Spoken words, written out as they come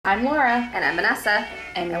I'm Laura. And I'm Vanessa.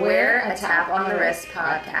 And we're a Tap on the Wrist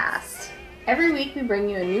podcast. Every week we bring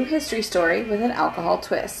you a new history story with an alcohol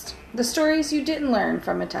twist. The stories you didn't learn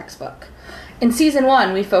from a textbook. In Season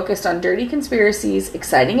 1, we focused on dirty conspiracies,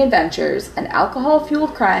 exciting adventures, and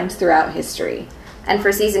alcohol-fueled crimes throughout history. And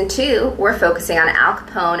for Season 2, we're focusing on Al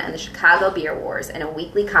Capone and the Chicago Beer Wars in a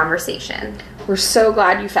weekly conversation. We're so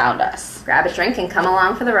glad you found us. Grab a drink and come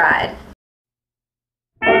along for the ride.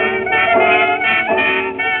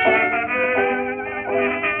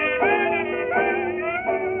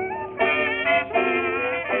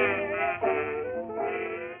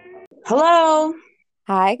 Hello.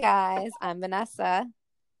 Hi, guys. I'm Vanessa.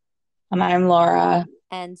 And I'm Laura.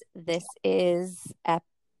 And this is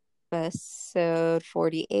episode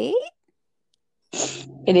 48.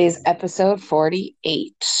 It is episode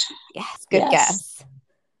 48. Yes, good guess.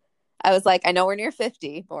 I was like, I know we're near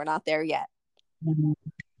 50, but we're not there yet.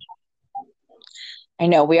 I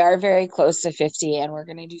know we are very close to 50, and we're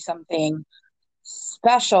going to do something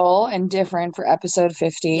special and different for episode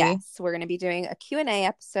 50. Yes, we're going to be doing a Q&A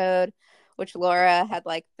episode, which Laura had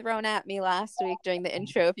thrown at me last week during the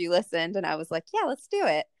intro if you listened, and I was like, yeah, let's do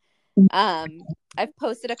it. I've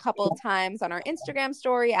posted a couple of times on our Instagram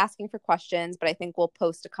story asking for questions, but I think we'll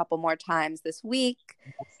post a couple more times this week.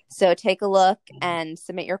 So take a look and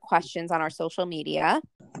submit your questions on our social media.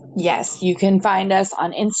 Yes, you can find us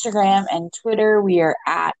on Instagram and Twitter. We are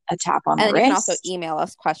at a Tap on the Wrist. And you can also email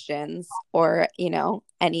us questions or,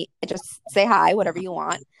 just say hi, whatever you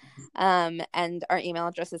want. And our email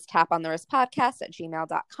address is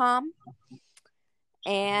taponthewristpodcast@gmail.com.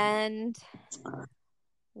 And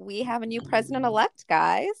we have a new president-elect,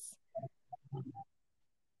 guys.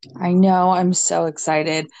 I know. I'm so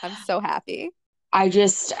excited. I'm so happy.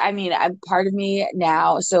 I'm part of me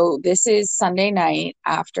now. So this is Sunday night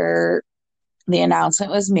after the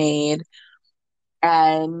announcement was made.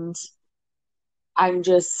 And I'm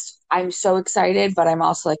so excited, but I'm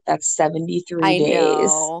also that's 73 days. I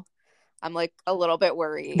know. I'm a little bit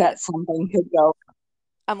worried that something could go.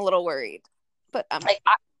 I'm a little worried, but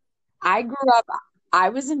I grew up, I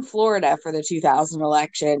was in Florida for the 2000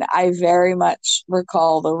 election. I very much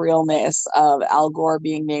recall the realness of Al Gore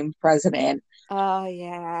being named president. Oh,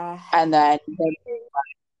 yeah. And then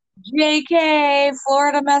JK,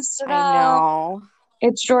 Florida messed it up. I know.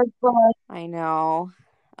 It's George Bush. I know.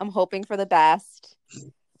 I'm hoping for the best.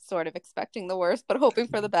 Sort of expecting the worst, but hoping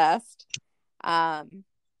for the best. And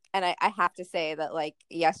I have to say that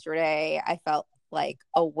yesterday I felt like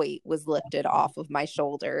a weight was lifted off of my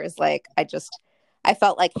shoulders. I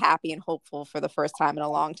felt happy and hopeful for the first time in a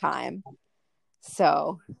long time.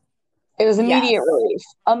 So it was immediate relief.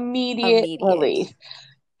 Immediate relief.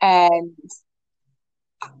 And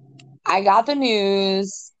I got the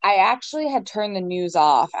news. I actually had turned the news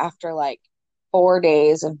off after 4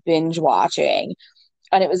 days of binge watching.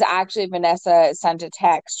 And it was actually Vanessa sent a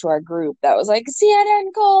text to our group that was like,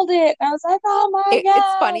 CNN called it. And I was like, oh my God.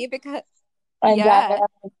 It's funny because, it's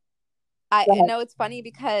funny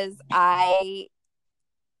because I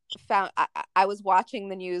was watching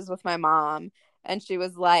the news with my mom and she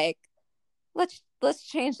was like, let's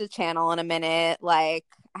change the channel in a minute. I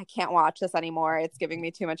can't watch this anymore. It's giving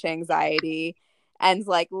me too much anxiety. And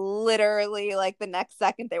literally the next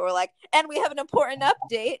second they were like, and we have an important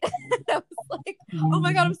update. I was like, oh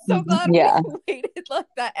my God, I'm so glad we waited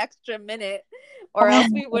that extra minute or else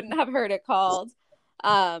we wouldn't have heard it called.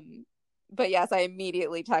 But yes, I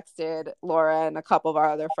immediately texted Laura and a couple of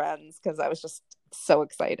our other friends because I was just so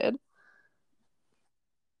excited.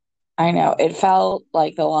 I know. It felt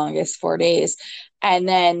like the longest 4 days. And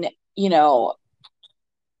then,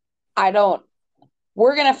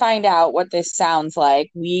 we're going to find out what this sounds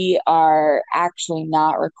like. We are actually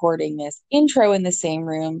not recording this intro in the same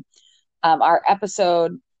room. Our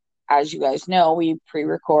episode, as you guys know, we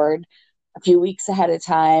pre-record a few weeks ahead of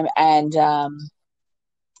time. And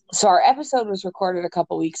so our episode was recorded a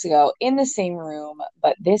couple weeks ago in the same room.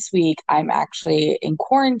 But this week, I'm actually in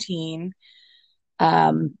quarantine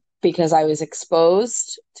because I was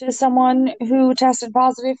exposed to someone who tested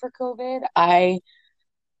positive for COVID. I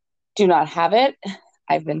do not have it.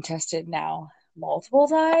 I've been tested now multiple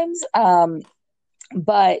times.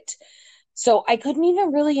 But so I couldn't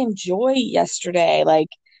even really enjoy yesterday.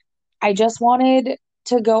 I just wanted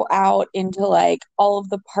to go out into all of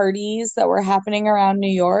the parties that were happening around New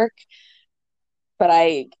York. But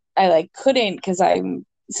I couldn't because I'm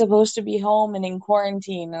supposed to be home and in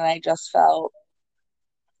quarantine. And I just felt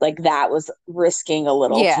like that was risking a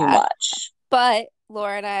little too much. But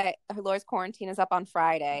Laura's quarantine is up on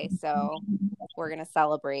Friday, so we're going to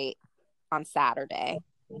celebrate on Saturday.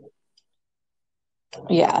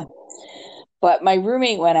 Yeah. But my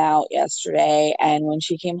roommate went out yesterday, and when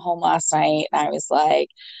she came home last night, and I was like,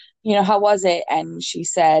 how was it? And she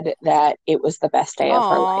said that it was the best day of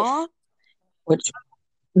her life, Aw. which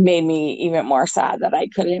made me even more sad that I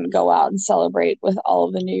couldn't go out and celebrate with all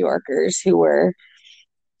of the New Yorkers who were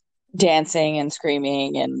dancing and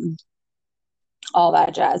screaming and all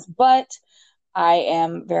that jazz. But I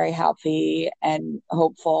am very happy and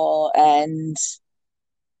hopeful and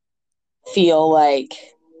feel like,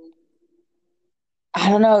 I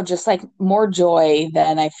don't know, just like more joy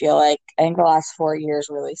than I feel like. I think the last 4 years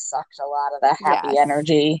really sucked a lot of the happy Yes.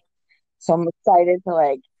 energy. So I'm excited to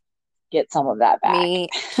like get some of that back. Me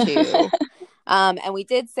too. And we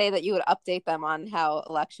did say that you would update them on how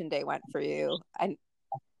election day went for you. I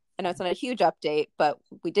know it's not a huge update, but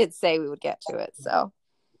we did say we would get to it. So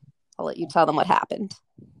I'll let you tell them what happened.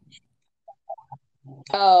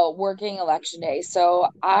 Oh, working election day. So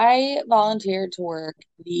I volunteered to work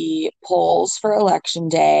the polls for election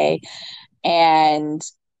day, and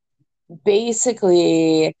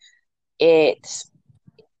basically it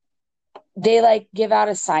they like give out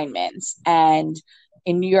assignments, and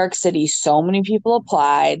in New York City so many people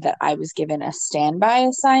applied that I was given a standby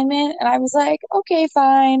assignment, and I was like, okay,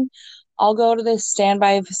 fine. I'll go to this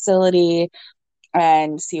standby facility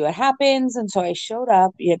and see what happens. And so I showed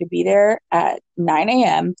up. You had to be there at 9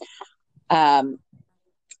 a.m. Um,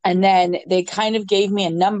 and then they kind of gave me a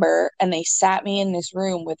number, and they sat me in this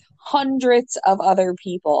room with hundreds of other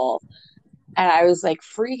people. And I was like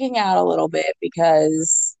freaking out a little bit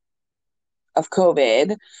because of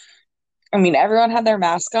COVID. I mean, everyone had their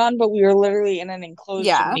mask on, but we were literally in an enclosed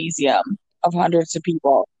Yeah. gymnasium of hundreds of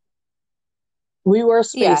people. We were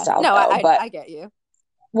Yeah. spaced out No, though, but I get you.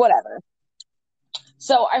 whatever.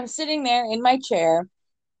 So I'm sitting there in my chair,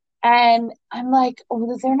 and I'm like,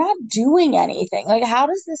 oh, they're not doing anything. Like, how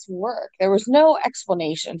does this work? There was no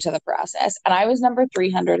explanation to the process. And I was number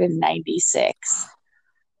 396.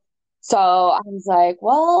 So I was like,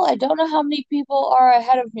 well, I don't know how many people are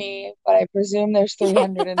ahead of me, but I presume there's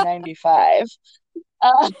 395.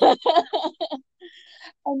 Uh,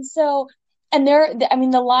 and so, and I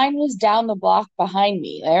mean, the line was down the block behind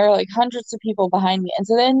me. There were like hundreds of people behind me. And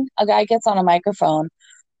so then a guy gets on a microphone,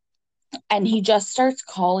 and he just starts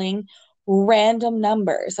calling random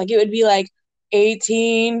numbers. Like it would be like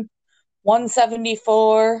 18,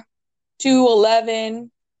 174,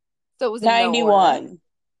 211, So it was in no order. 91.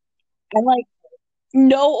 And like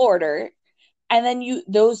no order. And then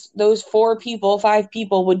those four people, five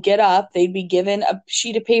people would get up, they'd be given a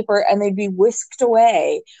sheet of paper, and they'd be whisked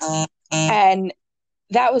away. And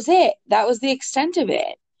that was it. That was the extent of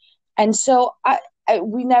it. And so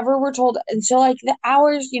we never were told until like the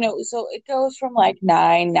hours, so it goes from like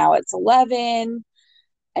 9, now it's 11.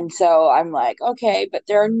 And so I'm like, okay, but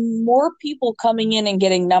there are more people coming in and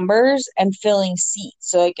getting numbers and filling seats.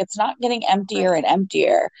 So like it's not getting emptier Right. and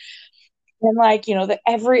emptier. And like,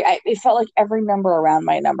 it felt like every number around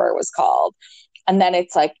my number was called. And then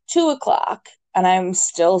it's like 2 o'clock, and I'm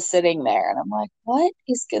still sitting there, and I'm like, what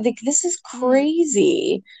is good? Like, this is Mm.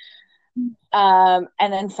 crazy. And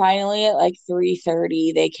then finally at like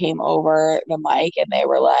 3:30, they came over the mic, and they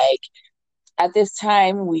were like, at this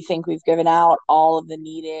time, we think we've given out all of the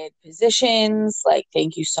needed positions. Like,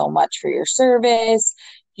 thank you so much for your service.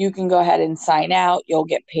 You can go ahead and sign out. You'll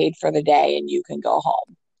get paid for the day, and you can go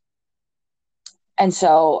home. And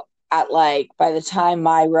so at like by the time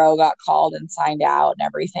my row got called and signed out and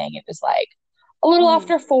everything, it was like a little Mm.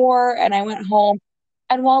 after 4, and I went home.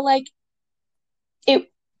 And while like it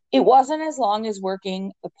it wasn't as long as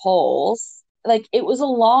working the polls, like it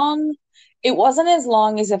wasn't as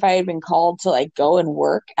long as if I had been called to like go and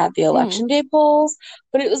work at the Mm. election day polls,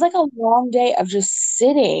 but it was like a long day of just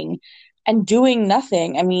sitting and doing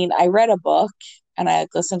nothing. I mean, I read a book and I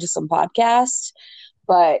listened to some podcasts,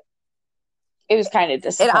 but it was kind of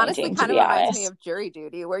It honestly disappointing, to kind of be reminds me honest. of jury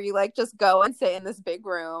duty, where you like just go and sit in this big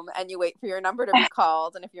room and you wait for your number to be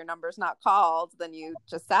called. And if your number's not called, then you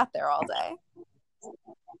just sat there all day.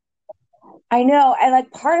 I know. And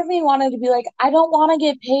like part of me wanted to be like, I don't want to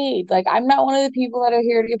get paid. Like I'm not one of the people that are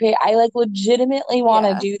here to get paid. I like legitimately want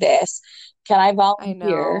to Yeah, do this. Can I I volunteer?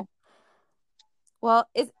 know. Well,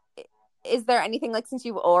 is there anything like since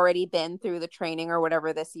you've already been through the training or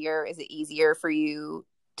whatever this year, is it easier for you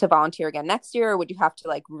to volunteer again next year, or would you have to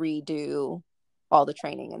like redo all the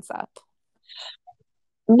training and stuff?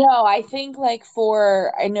 No, I think like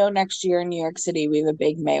I know next year in New York City we have a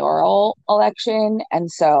big mayoral election, and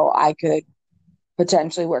so I could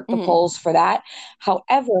potentially work the Mm-hmm. polls for that.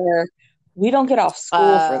 However, we don't get off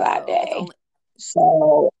school for that It's day. only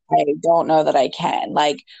So I don't know that I can.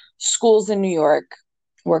 Like schools in New York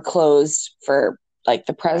were closed for like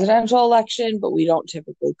the presidential election, but we don't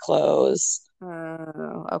typically close Oh,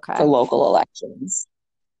 for okay. local elections.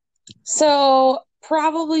 So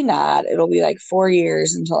probably not. It'll be like 4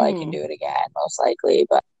 years until I can Hmm. do it again, most likely,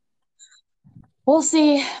 but we'll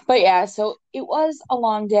see. But yeah, so it was a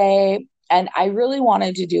long day, and I really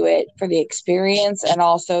wanted to do it for the experience and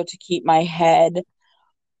also to keep my head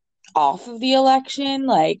off of the election.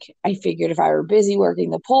 Like I figured if I were busy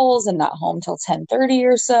working the polls and not home till 10:30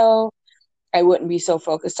 or so, I wouldn't be so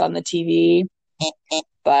focused on the TV.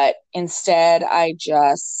 But instead, I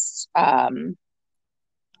just came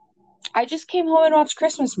home and watched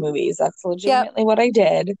Christmas movies. That's Yep. legitimately what I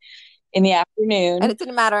did in the And afternoon. it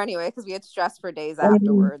didn't matter anyway because we had stress for days Um,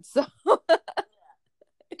 afterwards. So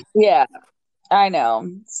yeah, I know.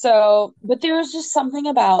 So, but there was just something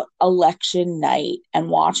about election night and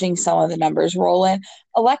watching some of the numbers roll in.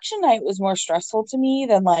 Election night was more stressful to me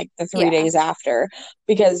than like the three yeah, days after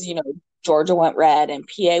because, Georgia went red and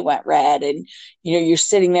PA went red, and you're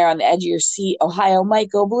sitting there on the edge of your seat. Ohio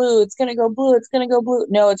might go blue. It's gonna go blue. It's gonna go blue.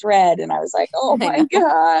 No, it's red. And I was like, oh I my know.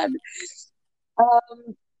 God.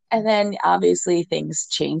 And then obviously things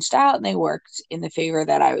changed out and they worked in the favor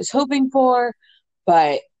that I was hoping for.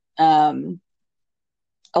 But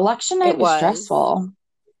election It night was was. stressful.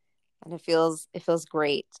 And it feels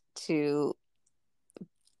great to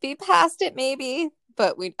be past it maybe,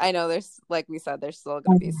 but I know there's like we said there's still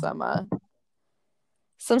going to be some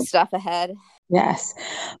stuff ahead. Yes.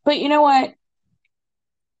 But you know what?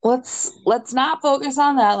 Let's not focus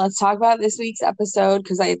on that. Let's talk about this week's episode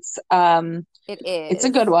because It it's a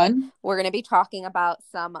is. good one. We're going to be talking about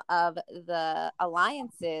some of the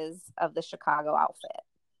alliances of the Chicago outfit.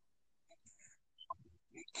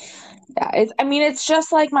 Yeah, it's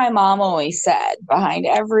just like my mom always said, behind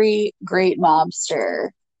every great mobster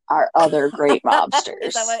are other great is that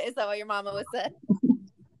mobsters. what is that what your mama would say?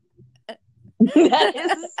 That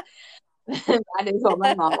is that is what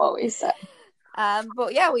my mom always said.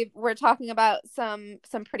 But yeah, we're talking about some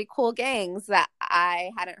pretty cool gangs that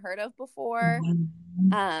I hadn't heard of before,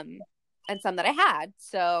 um, and some that I had.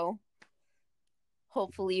 So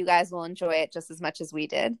hopefully you guys will enjoy it just as much as we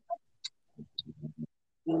did.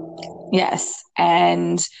 Yes.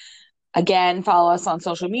 And again, follow us on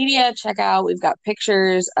social media. Check out, we've got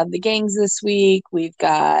pictures of the gangs this week. We've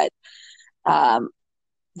got um,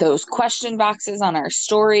 those question boxes on our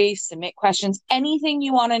story. Submit questions, anything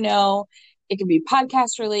you want to know. It can be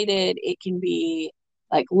podcast related, it can be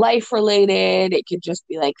like life related, it could just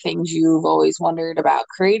be like things you've always wondered about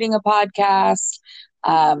creating a podcast.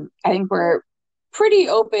 I think we're pretty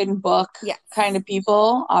open book kind Yes. of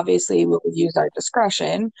people. Obviously, we'll use our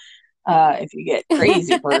discretion if you get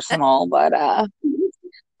crazy personal, but I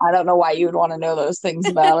don't know why you would want to know those things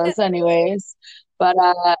about us, anyways. But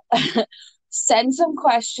send some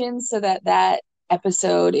questions so that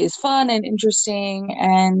episode is fun and interesting.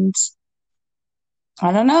 And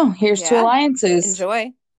I don't know. Here's to Yeah. alliances.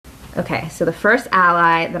 Enjoy. Okay, so the first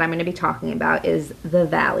ally that I'm going to be talking about is the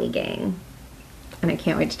Valley Gang. And I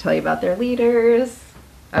can't wait to tell you about their leaders.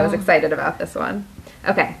 I was excited about this one.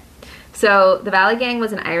 Okay, so the Valley Gang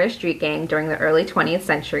was an Irish street gang during the early 20th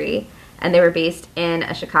century, and they were based in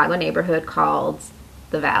a Chicago neighborhood called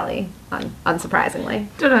the Valley, unsurprisingly.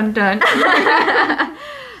 Dun dun.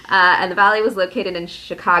 And the Valley was located in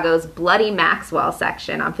Chicago's Bloody Maxwell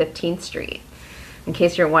section on 15th Street. In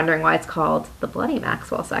case you're wondering why it's called the Bloody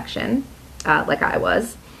Maxwell section, like I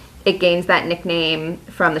was, it gains that nickname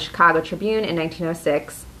from the Chicago Tribune in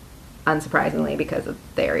 1906, unsurprisingly, because of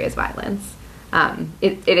the area's violence.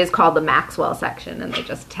 It is called the Maxwell section, and they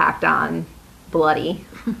just tacked on bloody.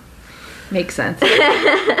 Makes sense.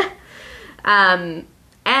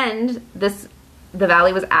 And the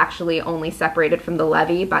valley was actually only separated from the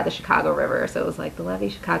levee by the Chicago River. So it was like the levee,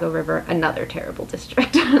 Chicago River, another terrible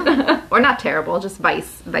district. Or not terrible, just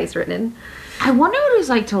vice ridden. I wonder what it was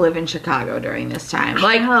like to live in Chicago during this time.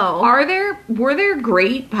 Like, know. were there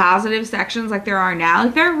great positive sections like there are now?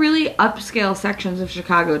 Like, there are really upscale sections of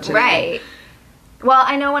Chicago today. Right. Well,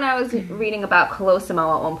 I know when I was reading about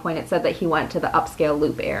Colosimo at one point, it said that he went to the upscale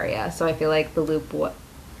Loop area. So I feel like the Loop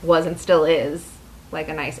was and still is like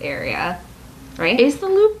a nice area. Right? Is the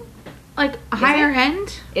Loop like higher it?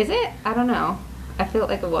 end? Is it? I don't know. I feel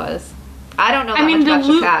like it was. I don't know that I mean, much the about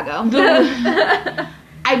Loop, Chicago.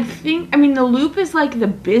 the Loop is like the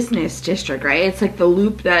business district, right? It's like the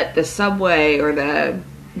Loop that the subway or the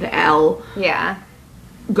L Yeah.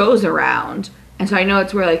 goes around. And so I know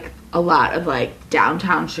it's where like a lot of like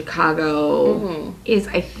downtown Chicago is,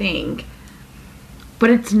 I think.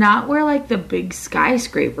 But it's not where like the big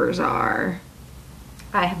skyscrapers are.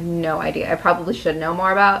 I have no idea. I probably should know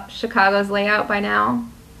more about Chicago's layout by now,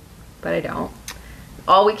 but I don't.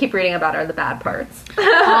 All we keep reading about are the bad parts.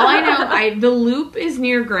 All I know, the Loop is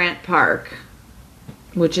near Grant Park,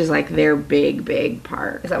 which is like their big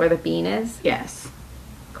park. Is that where the Bean is? Yes.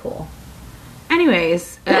 Cool.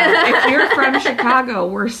 Anyways, if you're from Chicago,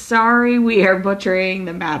 we're sorry we are butchering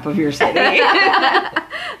the map of your city.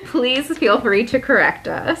 Please feel free to correct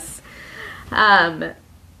us.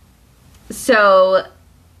 So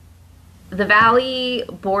the valley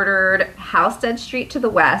bordered Halstead Street to the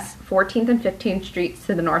west, 14th and 15th Streets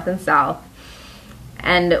to the north and south,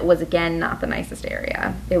 and was again not the nicest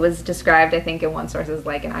area. It was described, I think, in one source as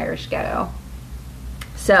like an Irish ghetto.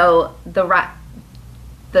 So the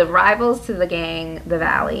rivals to the gang, the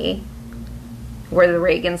Valley, were the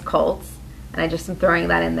Reagan's Colts, and I just am throwing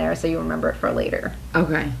that in there so you remember it for later.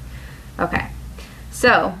 Okay. Okay.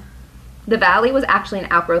 So the Valley was actually an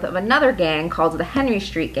outgrowth of another gang called the Henry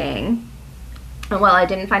Street Gang. And while I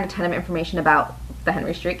didn't find a ton of information about the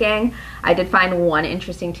Henry Street Gang, I did find one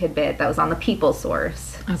interesting tidbit that was on the People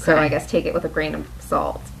source. Okay. So I guess take it with a grain of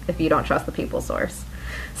salt if you don't trust the People source.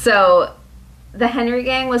 So the Henry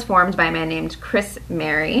Gang was formed by a man named Chris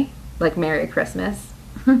Merry, like Merry Christmas,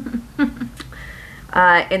 in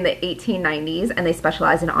the 1890s, and they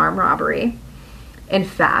specialized in armed robbery. In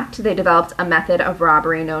fact, they developed a method of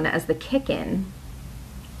robbery known as the kick-in,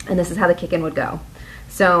 and this is how the kick-in would go.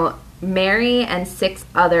 So Mary and 6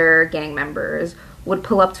 other gang members would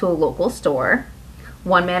pull up to a local store.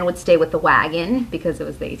 One man would stay with the wagon because it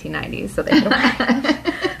was the 1890s, so they had a wagon.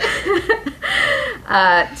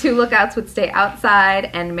 2 lookouts would stay outside,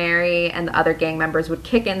 and Mary and the other gang members would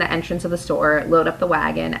kick in the entrance of the store, load up the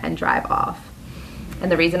wagon, and drive off.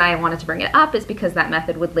 And the reason I wanted to bring it up is because that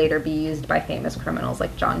method would later be used by famous criminals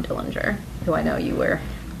like John Dillinger, who I know you were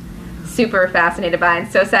super fascinated by,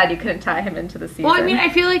 and so sad you couldn't tie him into the season. Well, I mean, I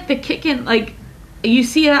feel like the kicking, like, you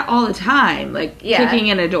see that all the time, like, kicking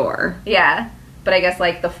in a door. Yeah, but I guess,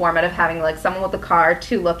 like, the format of having, like, someone with a car,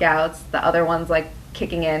 2 lookouts, the other one's, like,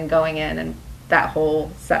 kicking in, going in, and that whole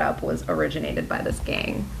setup was originated by this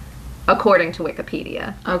gang, according to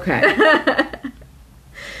Wikipedia. Okay.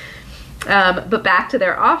 But back to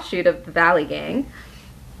their offshoot of the Valley Gang.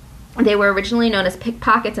 They were originally known as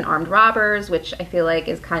pickpockets and armed robbers, which I feel like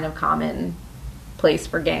is kind of common place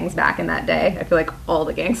for gangs back in that day. I feel like all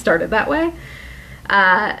the gangs started that way.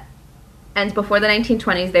 And before the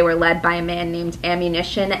 1920s, they were led by a man named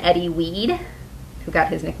Ammunition Eddie Weed, who got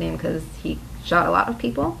his nickname because he shot a lot of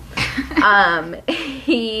people.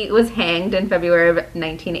 He was hanged in February of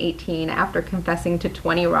 1918 after confessing to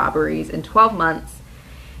 20 robberies in 12 months,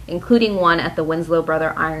 including one at the Winslow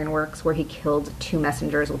Brother Ironworks where he killed 2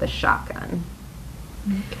 messengers with a shotgun.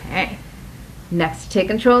 Okay. Next to take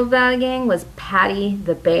control of the Valley Gang was Patty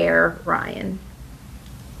the Bear Ryan.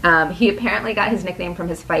 He apparently got his nickname from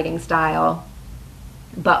his fighting style,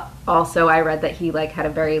 but also I read that he like had a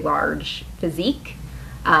very large physique,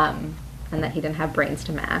 and that he didn't have brains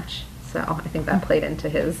to match. So I think that played into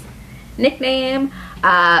his nickname.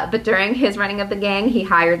 But during his running of the gang, he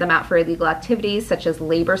hired them out for illegal activities such as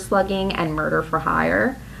labor slugging and murder for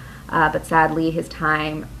hire. But sadly, his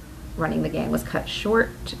time running the gang was cut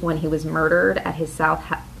short when he was murdered at his South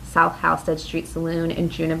Halstead Street saloon in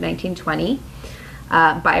June of 1920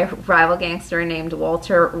 by a rival gangster named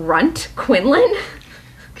Walter Runt Quinlan.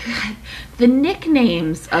 God, the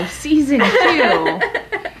nicknames of season 2.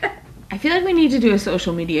 I feel like we need to do a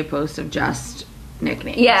social media post of just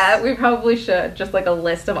nicknames. Yeah, we probably should. Just like a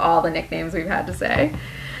list of all the nicknames we've had to say.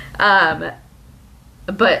 But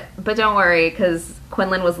don't worry, because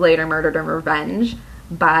Quinlan was later murdered in revenge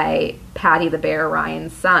by Patty the Bear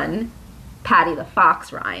Ryan's son, Patty the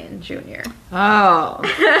Fox Ryan Jr. Oh.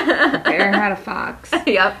 The bear had a fox.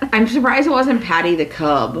 Yep. I'm surprised it wasn't Patty the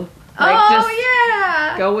Cub.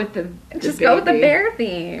 Yeah. Go with the go with the bear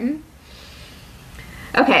theme.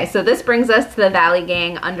 Okay, so this brings us to the Valley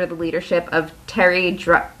Gang under the leadership of Terry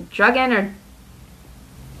Druggan, or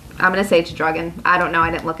I'm going to say it's Druggan. I don't know.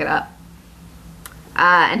 I didn't look it up.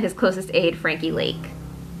 And his closest aide, Frankie Lake.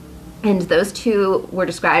 And those 2 were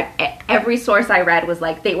described, every source I read was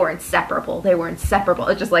like, they were inseparable. They were inseparable.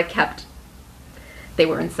 It just like kept, they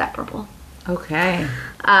were inseparable. Okay.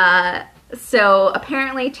 So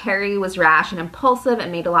apparently Terry was rash and impulsive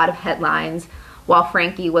and made a lot of headlines, while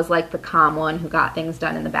Frankie was like the calm one who got things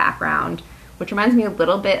done in the background, which reminds me a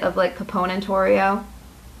little bit of like Capone and Torrio.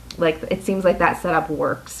 Like, it seems like that setup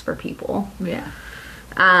works for people. Yeah.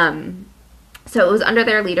 So it was under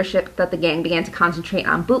their leadership that the gang began to concentrate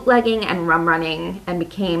on bootlegging and rum running and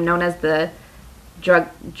became known as the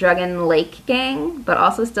Druggan Lake Gang, but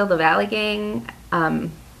also still the Valley Gang. I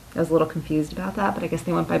was a little confused about that, but I guess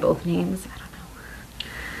they went by both names.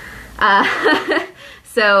 I don't know.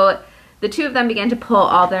 So The two of them began to pull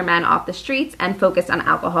all their men off the streets and focused on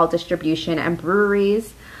alcohol distribution and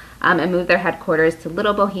breweries, and moved their headquarters to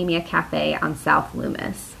Little Bohemia Cafe on South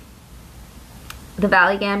Loomis. The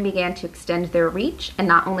Valley Gang began to extend their reach and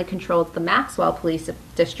not only controlled the Maxwell police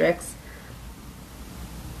districts,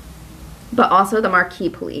 but also the Marquis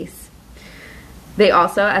police. They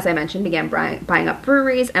also, as I mentioned, began buying up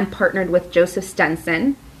breweries and partnered with Joseph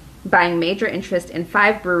Stenson, buying major interest in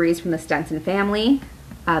 5 breweries from the Stenson family.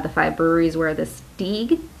 The 5 breweries were the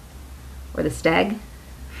Steg,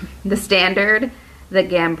 the Standard, the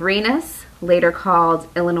Gambrinus, later called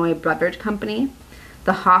Illinois Beverage Company,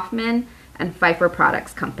 the Hoffman, and Pfeiffer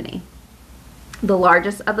Products Company. The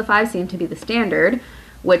largest of the 5 seemed to be the Standard,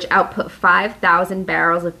 which output 5,000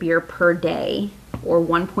 barrels of beer per day, or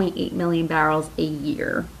 1.8 million barrels a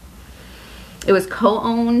year. It was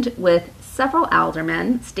co-owned with several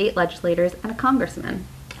aldermen, state legislators, and a congressman.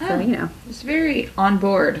 So, you know. It's very on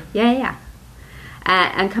board. Yeah.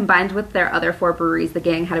 And combined with their other 4 breweries, the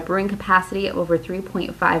gang had a brewing capacity of over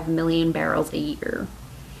 3.5 million barrels a year.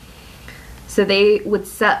 So they would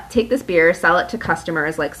take this beer, sell it to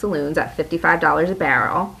customers like saloons at $55 a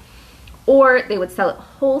barrel, or they would sell it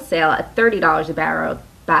wholesale at $30 a barrel,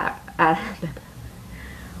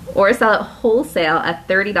 or sell it wholesale at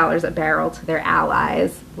 $30 a barrel to their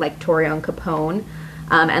allies like Torreon Capone,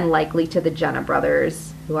 and likely to the Jenna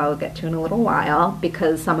brothers, who I will get to in a little while,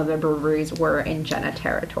 because some of the breweries were in Jenna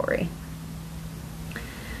territory.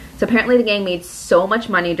 So apparently the gang made so much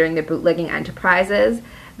money during their bootlegging enterprises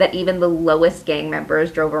that even the lowest gang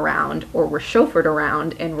members drove around or were chauffeured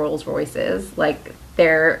around in Rolls Royces. Like,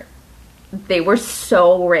 they were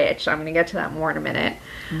so rich. I'm going to get to that more in a minute.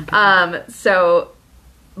 Okay. So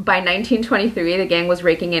by 1923, the gang was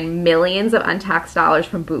raking in millions of untaxed dollars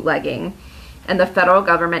from bootlegging, and the federal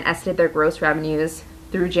government estimated their gross revenues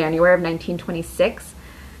through January of 1926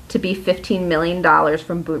 to be $15 million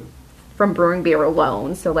from brewing beer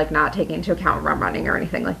alone, so like not taking into account rum running or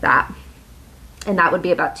anything like that. And that would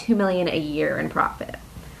be about $2 million a year in profit.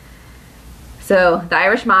 So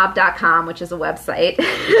theirishmob.com, which is a website,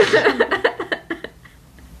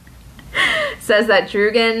 says that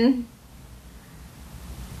Drugan?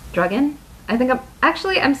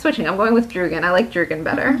 I'm switching. I'm going with Drugan. I like Drugan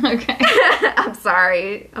better. Okay.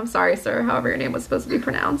 I'm sorry, sir, however your name was supposed to be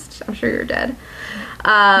pronounced. I'm sure you're dead.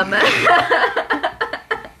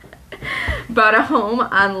 Bought a home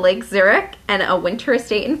on Lake Zurich and a winter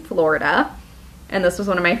estate in Florida. And this was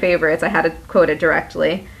one of my favorites. I had to quote it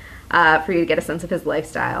directly for you to get a sense of his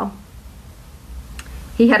lifestyle.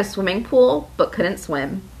 He had a swimming pool, but couldn't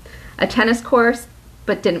swim. A tennis course,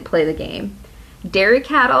 but didn't play the game. Dairy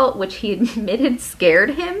cattle, which he admitted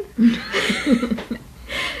scared him.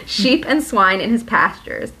 Sheep and swine in his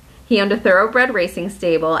pastures. He owned a thoroughbred racing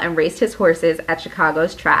stable and raced his horses at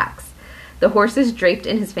Chicago's tracks. The horses draped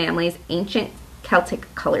in his family's ancient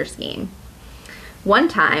Celtic color scheme. One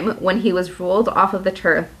time, when he was ruled off of the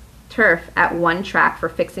turf at one track for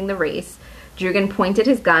fixing the race, Drugan pointed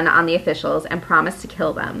his gun on the officials and promised to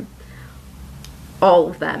kill them. All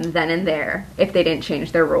of them, then and there, if they didn't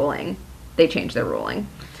change their ruling. They changed their ruling.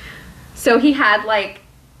 So he had, like,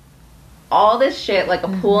 all this shit, like a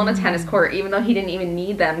pool and a tennis court, even though he didn't even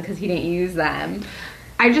need them because he didn't use them.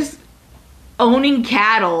 Owning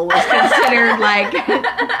cattle was considered, like,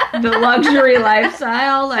 the luxury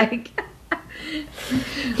lifestyle, like...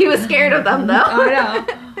 He was scared of them, though. Oh,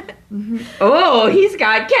 no. Oh, he's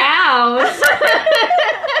got cows.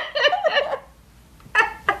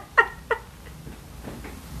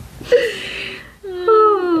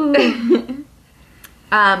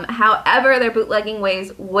 However, their bootlegging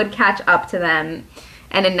ways would catch up to them,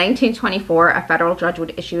 and in 1924, a federal judge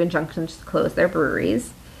would issue injunctions to close their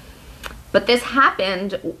breweries. But this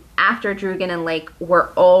happened after Drugan and Lake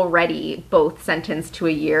were already both sentenced to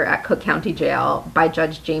a year at Cook County Jail by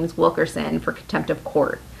Judge James Wilkerson for contempt of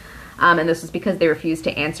court. And this was because they refused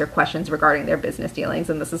to answer questions regarding their business dealings,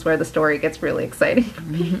 and this is where the story gets really exciting for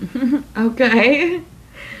me. Okay.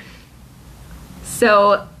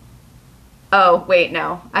 So, oh, wait,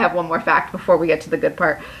 no. I have one more fact before we get to the good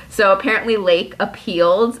part. So apparently Lake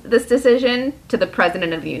appealed this decision to the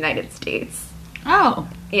President of the United States. Oh.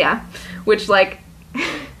 Yeah. Which, like,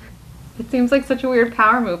 it seems like such a weird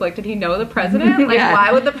power move. Like, did he know the president? Like, yeah.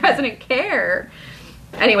 Why would the president care?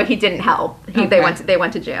 Anyway, he didn't help. Okay. They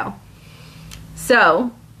went to jail.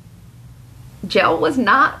 So, jail was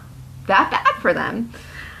not that bad for them.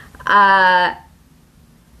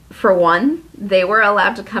 For one, they were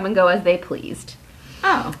allowed to come and go as they pleased.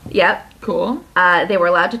 Oh. Yep. Cool. They were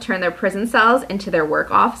allowed to turn their prison cells into their work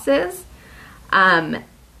offices. And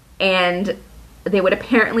They would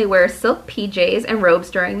apparently wear silk PJs and robes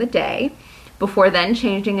during the day, before then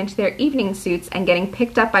changing into their evening suits and getting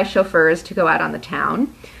picked up by chauffeurs to go out on the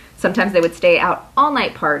town. Sometimes they would stay out all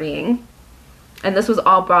night partying. And this was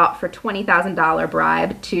all brought for $20,000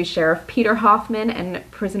 bribe to Sheriff Peter Hoffman and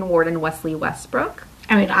prison warden Wesley Westbrook.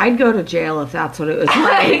 I mean, I'd go to jail if that's what it was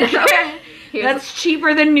like. That's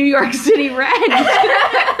cheaper than New York City rent.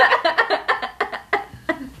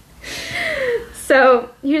 So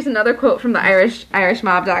here's another quote from the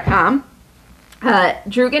irishmob.com.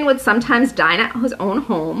 Drugan would sometimes dine at his own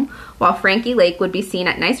home, while Frankie Lake would be seen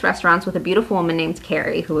at nice restaurants with a beautiful woman named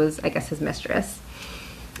Carrie, who was, I guess, his mistress.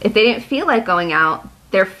 If they didn't feel like going out,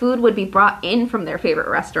 their food would be brought in from their favorite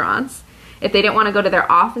restaurants. If they didn't want to go to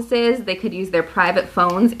their offices, they could use their private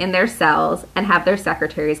phones in their cells and have their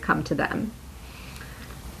secretaries come to them.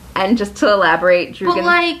 And just to elaborate, Drugan... But,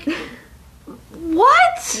 like,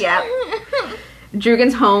 what? Yep.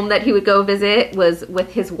 Drugan's home that he would go visit was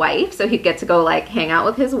with his wife, so he'd get to go, like, hang out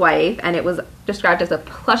with his wife, and it was described as a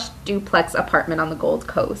plush duplex apartment on the Gold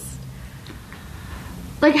Coast.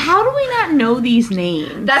 Like, how do we not know these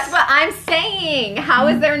names? That's what I'm saying. How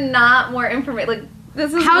is there not more information? Like,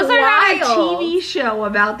 this is How is there not a wild. TV show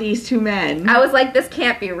about these two men? I was like, this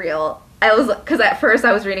can't be real. Because at first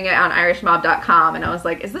I was reading it on irishmob.com, and I was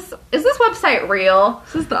like, is this website real?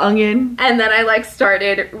 This is The Onion. And then I, like,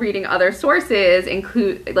 started reading other sources,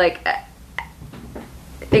 including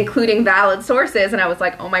valid sources, and I was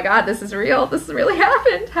like, oh my god, this is real. This really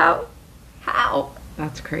happened. How?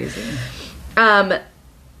 That's crazy.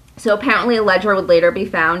 So apparently a ledger would later be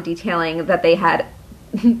found detailing that they had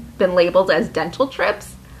been labeled as dental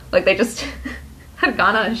trips. Like, they just had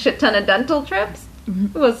gone on a shit ton of dental trips.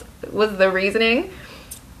 Was the reasoning.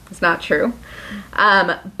 It's not true.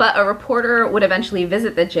 But a reporter would eventually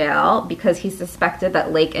visit the jail because he suspected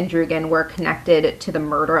that Lake and Drugan were connected to the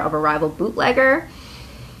murder of a rival bootlegger.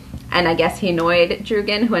 And I guess he annoyed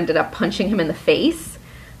Drugan, who ended up punching him in the face.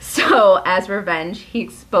 So, as revenge, he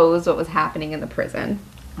exposed what was happening in the prison.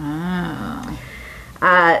 Oh.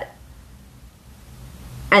 And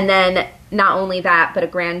then, not only that, but a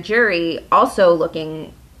grand jury, also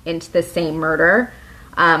looking into the same murder,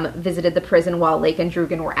 visited the prison while Lake and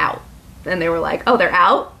Drugan were out. And they were like, oh, they're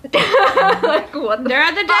out? Like, what the They're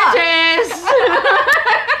at the fuck? dentist!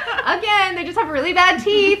 Again, they just have really bad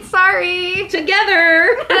teeth. Sorry.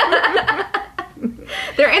 Together!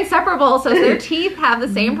 They're inseparable, so their teeth have the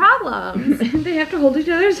same problems. They have to hold each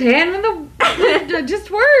other's hand when it just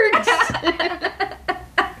works.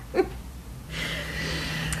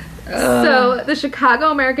 So the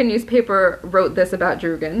Chicago American newspaper wrote this about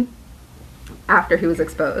Drugan after he was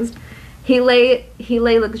exposed. He lay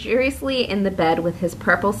luxuriously in the bed with his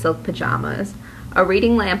purple silk pajamas, a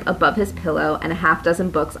reading lamp above his pillow, and a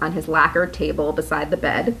half-dozen books on his lacquered table beside the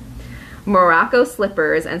bed. Morocco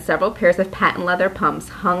slippers and several pairs of patent leather pumps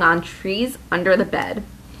hung on trees under the bed.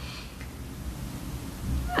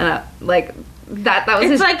 Like, that was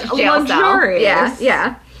It's his like jail luxurious. cell.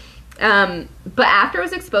 Yeah. But after it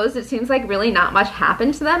was exposed, it seems like really not much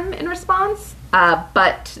happened to them in response.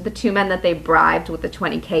 But the two men that they bribed with the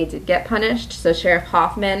 $20K did get punished. So Sheriff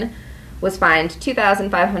Hoffman was fined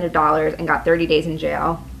 $2,500 and got 30 days in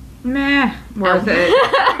jail. Meh, worth it.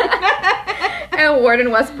 And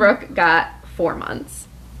Warden Westbrook got 4 months.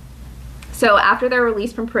 So after their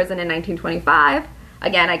release from prison in 1925,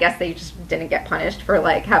 again, I guess they just didn't get punished for,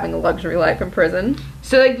 like, having a luxury life in prison.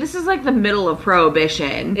 So, like, this is like the middle of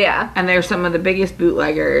Prohibition. Yeah. And they're some of the biggest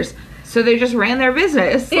bootleggers. So they just ran their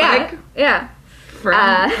business. Yeah.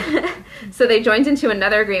 So they joined into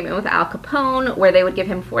another agreement with Al Capone where they would give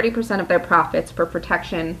him 40% of their profits for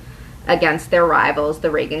protection against their rivals, the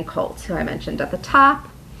Reagan cult, who I mentioned at the top.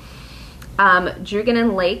 Drugan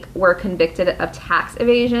and Lake were convicted of tax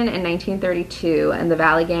evasion in 1932, and the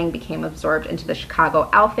Valley Gang became absorbed into the Chicago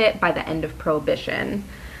outfit by the end of Prohibition.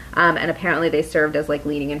 And apparently they served as, like,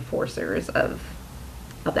 leading enforcers of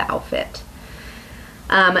the outfit.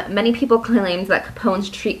 Many people claimed that Capone's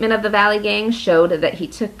treatment of the Valley Gang showed that he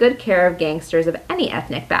took good care of gangsters of any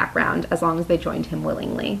ethnic background as long as they joined him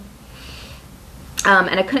willingly.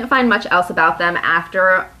 And I couldn't find much else about them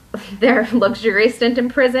after their luxurious stint in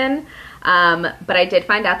prison. But I did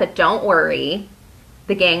find out that, don't worry,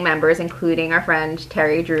 the gang members, including our friend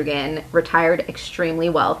Terry Drugan, retired extremely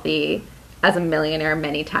wealthy as a millionaire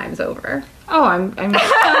many times over. Oh, I'm so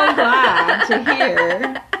glad to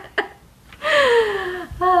hear.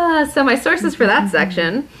 So my sources for that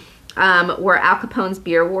section were Al Capone's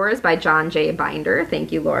Beer Wars by John J. Binder.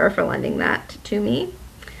 Thank you, Laura, for lending that to me.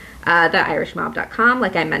 The irishmob.com,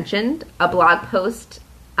 like I mentioned. A blog post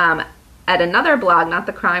at another blog, not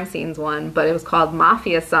the crime scenes one, but it was called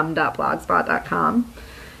mafiasum.blogspot.com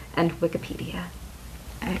and Wikipedia.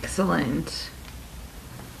 Excellent.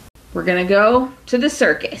 We're gonna go to the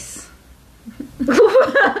circus.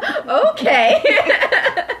 Okay.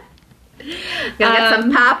 Gonna get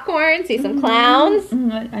some popcorn, see some clowns.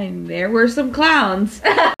 There were some clowns.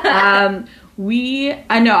 I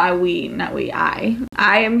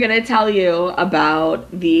am gonna tell you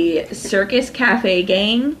about the Circus Cafe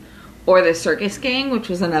Gang, or the Circus Gang, which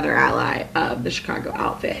was another ally of the Chicago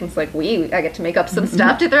outfit. It's like I get to make up some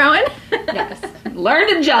stuff to throw in. Yes. Learn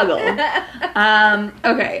to juggle.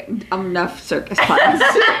 Okay, enough circus puns.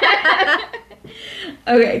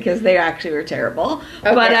 Okay, because they actually were terrible.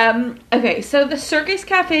 Okay. But, okay, so the Circus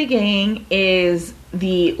Cafe Gang is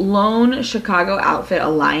the lone Chicago outfit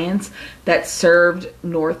alliance that served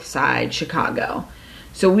North Side Chicago.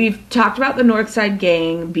 So we've talked about the North Side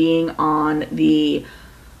Gang being on the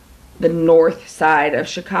north side of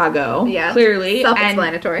Chicago. Yeah, clearly.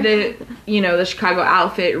 Self-explanatory. And the Chicago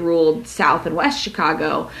outfit ruled South and West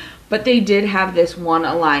Chicago, but they did have this one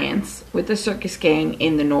alliance with the Circus Gang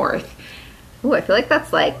in the north. Ooh, I feel like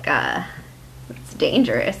that's like, it's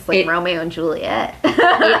dangerous, like Romeo and Juliet.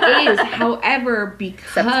 It is. However,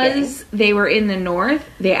 because they were in the north,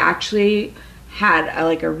 they actually had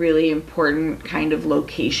a really important kind of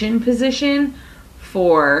location position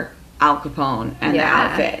for Al Capone and the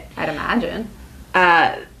outfit. I'd imagine.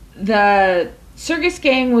 The Circus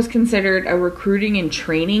Gang was considered a recruiting and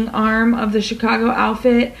training arm of the Chicago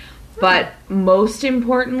outfit, but most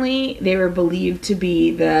importantly, they were believed to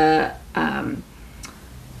be the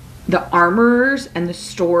armorers and the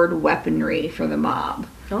stored weaponry for the mob.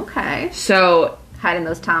 Okay. So hiding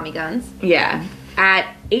those Tommy guns. Yeah. At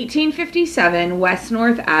 1857 West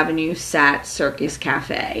North Avenue sat Circus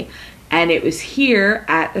Cafe. And it was here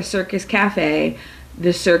at the Circus Cafe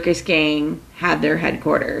the Circus Gang had their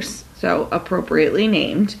headquarters. So appropriately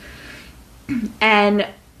named. And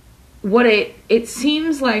what it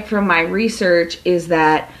seems like from my research is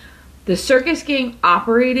that the Circus Gang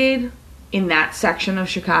operated in that section of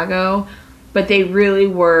Chicago, but they really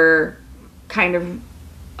were kind of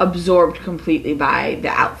absorbed completely by the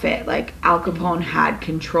outfit. Like, Al Capone had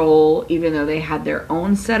control, even though they had their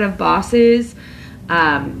own set of bosses.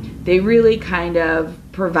 They really kind of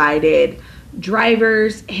provided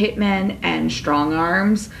drivers, hitmen, and strong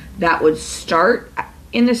arms that would start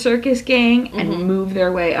in the Circus Gang and move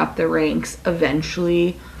their way up the ranks,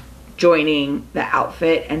 eventually joining the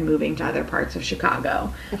outfit and moving to other parts of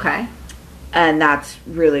Chicago. Okay. And that's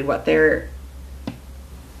really what their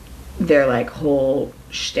whole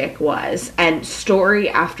shtick was. And story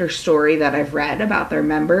after story that I've read about their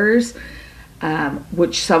members,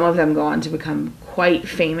 which some of them go on to become quite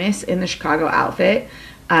famous in the Chicago outfit,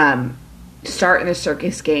 start in the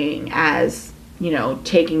Circus Gang as,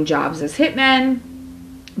 taking jobs as hitmen,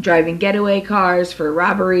 driving getaway cars for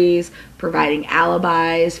robberies, providing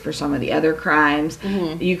alibis for some of the other crimes.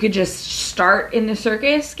 You could just start in the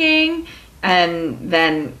Circus Gang and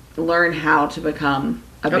then learn how to become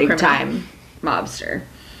a big-time mobster.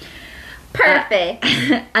 Perfect.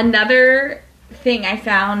 Another thing I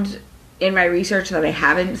found in my research that I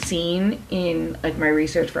haven't seen in my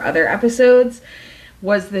research for other episodes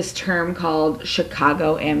was this term called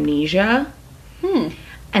Chicago amnesia.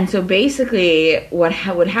 And so basically what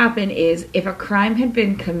would happen is if a crime had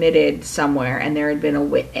been committed somewhere and there had been a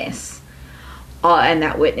witness, and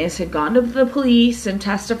that witness had gone to the police and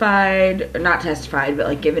given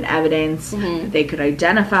evidence that they could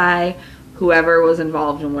identify whoever was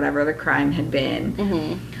involved in whatever the crime had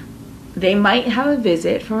been, they might have a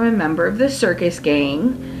visit from a member of the Circus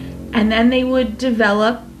Gang, and then they would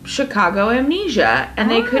develop Chicago amnesia, and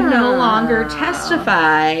they could no longer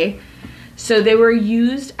testify. So they were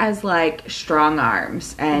used as strong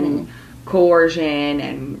arms and coercion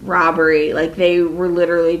and robbery. They were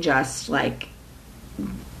literally just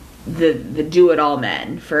the do-it-all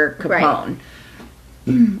men for Capone.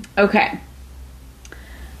 Right. Okay.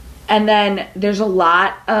 And then there's a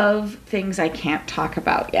lot of things I can't talk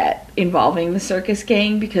about yet involving the Circus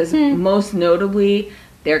Gang because most notably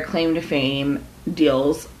their claim to fame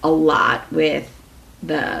deals a lot with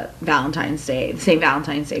the St.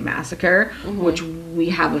 Valentine's Day Massacre, which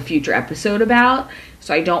we have a future episode about.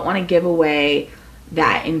 So I don't want to give away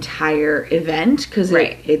that entire event because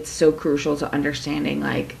it's so crucial to understanding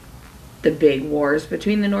the big wars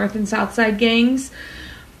between the North and South Side gangs.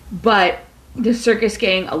 But the Circus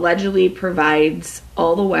Gang allegedly provides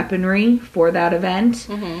all the weaponry for that event.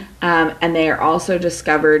 And they are also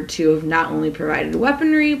discovered to have not only provided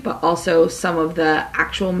weaponry, but also some of the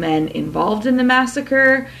actual men involved in the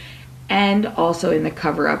massacre. and also in the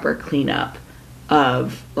cover-up or cleanup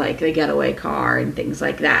of, like, the getaway car and things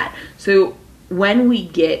like that. So when we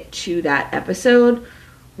get to that episode,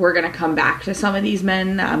 we're going to come back to some of these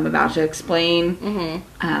men that I'm about to explain.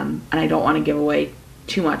 And I don't want to give away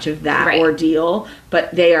too much of that ordeal,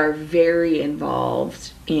 but they are very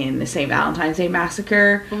involved in the St. Valentine's Day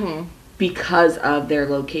Massacre because of their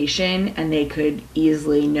location, and they could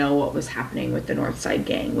easily know what was happening with the North Side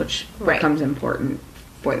Gang, which becomes important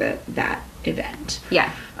for that event.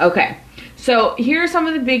 Yeah. Okay. So here are some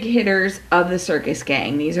of the big hitters of the circus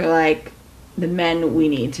gang. These are like the men we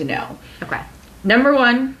need to know. Okay. Number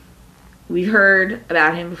 1, we've heard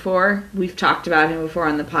about him before. We've talked about him before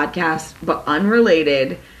on the podcast, but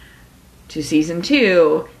unrelated to season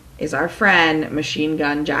 2 is our friend Machine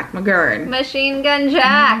Gun Jack McGurn. Machine Gun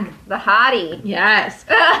Jack, the hottie. Yes.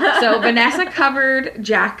 So Vanessa covered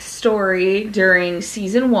Jack's story during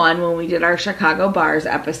season 1 when we did our Chicago Bars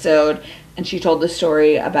episode, and she told the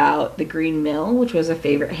story about the Green Mill, which was a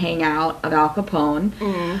favorite hangout of Al Capone.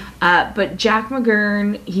 But Jack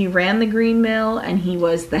McGurn, he ran the Green Mill, and he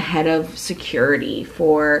was the head of security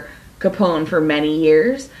for Capone for many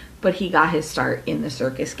years, but he got his start in the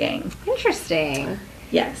circus gang. Interesting.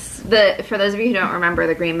 Yes. For those of you who don't remember,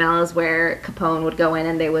 the Green Mill is where Capone would go in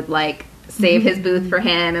and they would, like, save his booth for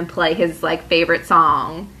him and play his, like, favorite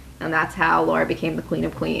song. And that's how Laura became the Queen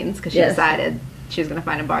of Queens, because she decided she was going to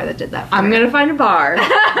find a bar that did that for her. I'm going to find a bar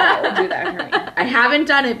that will do that for me. I haven't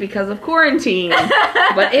done it because of quarantine,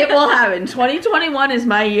 but it will happen. 2021 is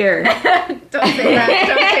my year. Don't say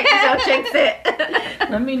that. Don't jinx it.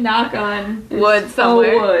 Let me knock on wood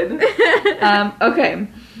somewhere. Wood. Okay.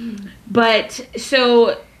 But,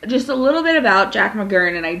 so, just a little bit about Jack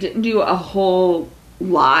McGurn, and I didn't do a whole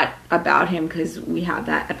lot about him because we have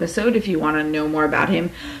that episode if you want to know more about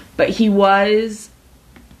him. But he was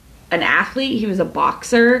an athlete, he was a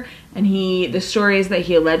boxer, and the story is that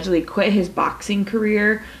he allegedly quit his boxing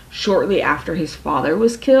career shortly after his father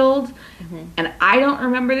was killed. And I don't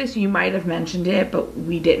remember this, you might have mentioned it, but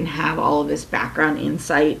we didn't have all of this background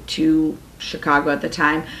insight to Chicago at the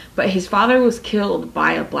time. But his father was killed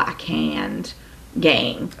by a Black Hand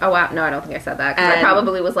gang. Oh, wow. No, I don't think I said that. Because I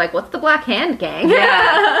probably was like, what's the Black Hand gang?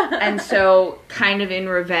 Yeah. And so, kind of in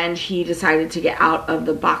revenge, he decided to get out of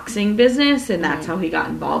the boxing business. And that's how he got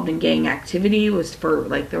involved in gang activity, was for,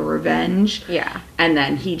 like, the revenge. Yeah. And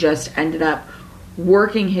then he just ended up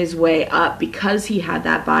working his way up because he had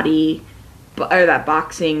that body, or that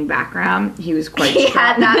boxing background. He was quite strong. He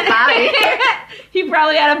had that body. He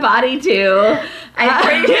probably had a body, too. I'm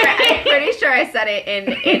pretty sure I said it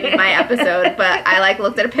in my episode, but I, like,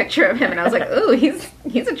 looked at a picture of him and I was like, ooh,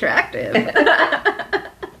 he's attractive.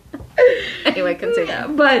 Anyway,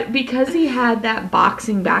 continue. But because he had that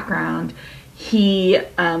boxing background, he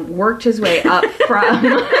worked his way up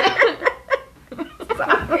from...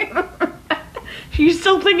 Sorry. You're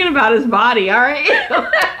still thinking about his body, aren't you?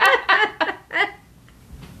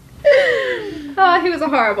 Oh, he was a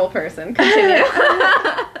horrible person. Continue.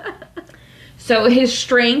 So his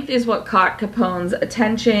strength is what caught Capone's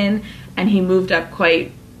attention, and he moved up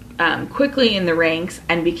quite quickly in the ranks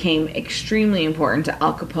and became extremely important to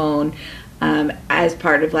Al Capone as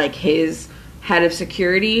part of, like, his head of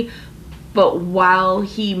security. But while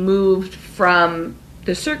he moved from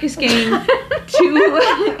the circus gang to...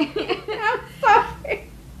 I'm sorry.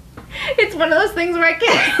 It's one of those things where I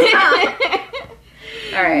can't stop.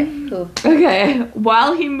 All right. Cool. Okay.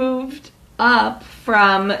 While he moved up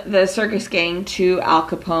from the circus gang to Al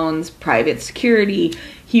Capone's private security,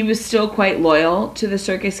 he was still quite loyal to the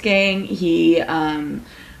circus gang. He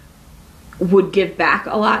would give back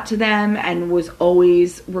a lot to them and was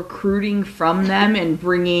always recruiting from them and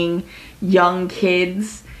bringing young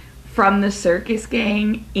kids from the circus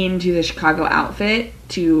gang into the Chicago outfit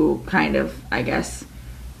to kind of, I guess,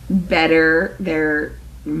 better their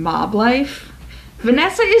mob life.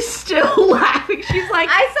 Vanessa is still laughing. She's like...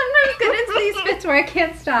 I sometimes get into these fits where I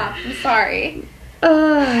can't stop. I'm sorry.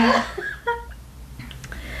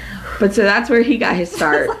 But so that's where he got his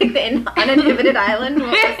start. It's like the uninhibited island.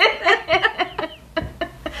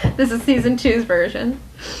 This is season 2's version.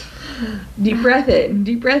 Deep breath in.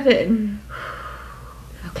 Deep breath in.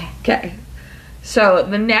 Okay. So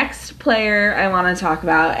the next player I want to talk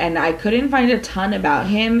about, and I couldn't find a ton about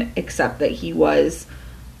him except that he was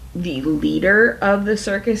the leader of the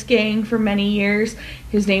circus gang for many years.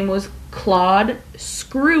 His name was Claude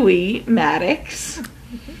Screwy Maddox.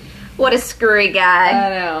 What a screwy guy. I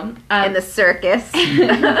know. In the circus.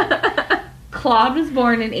 Claude was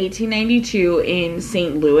born in 1892 in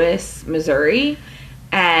St. Louis, Missouri,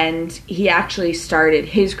 and he actually started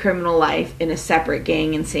his criminal life in a separate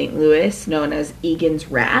gang in St. Louis known as Egan's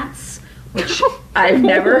Rats. which I've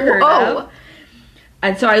never heard of.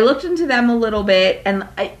 And so I looked into them a little bit, and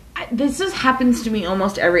this just happens to me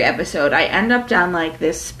almost every episode. I end up down like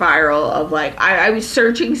this spiral of like I was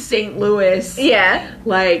searching St. Louis,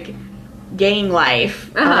 like gang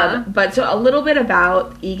life. But so a little bit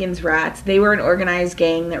about Egan's Rats. They were an organized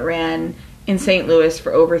gang that ran in St. Louis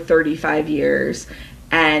for over 35 years,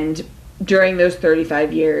 and during those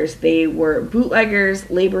 35 years, they were bootleggers,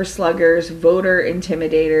 labor sluggers, voter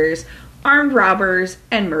intimidators, armed robbers,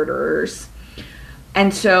 and murderers.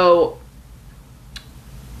 And so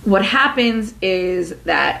what happens is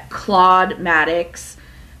that Claude Maddox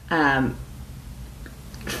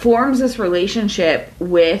forms this relationship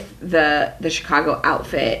with the Chicago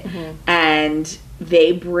outfit, and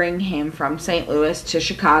they bring him from St. Louis to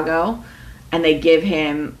Chicago, and they give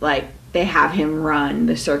him, like, they have him run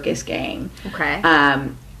the circus gang. Okay.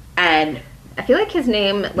 And I feel like his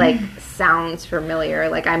name, like, sounds familiar.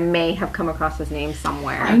 Like, I may have come across his name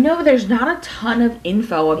somewhere. I know there's not a ton of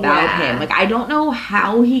info about him. Like, I don't know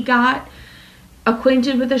how he got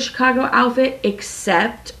acquainted with the Chicago outfit,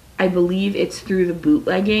 except I believe it's through the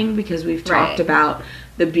bootlegging, because we've talked about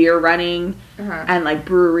the beer running and, like,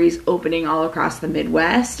 breweries opening all across the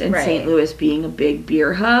Midwest, and St. Louis being a big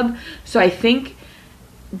beer hub. So I think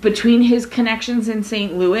between his connections in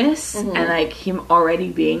St. Louis and, like, him already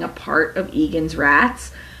being a part of Egan's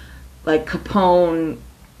Rats, like, Capone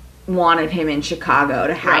wanted him in Chicago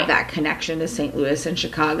to have that connection to St. Louis and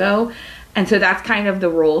Chicago. And so that's kind of the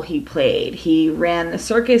role he played. He ran the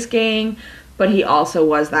circus gang, but he also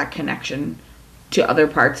was that connection to other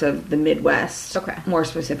parts of the Midwest, more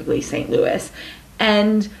specifically St. Louis.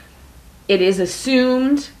 And it is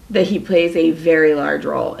assumed that he plays a very large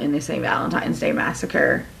role in the St. Valentine's Day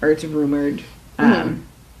Massacre, or it's rumored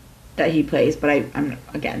that he plays, but I'm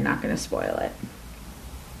again, not going to spoil it.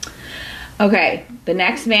 Okay, the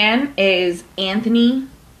next man is Anthony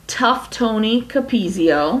Tough Tony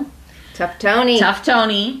Capizio. Tough Tony. Tough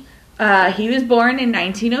Tony. He was born in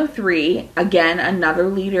 1903. Again, another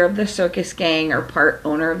leader of the circus gang, or part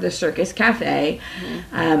owner of the Circus Cafe.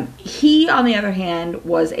 He, on the other hand,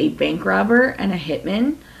 was a bank robber and a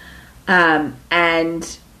hitman.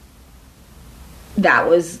 And that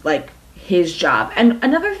was, like, his job. And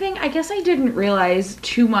another thing, I guess I didn't realize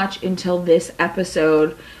too much until this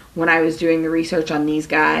episode when I was doing the research on these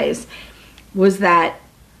guys, was that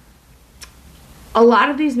a lot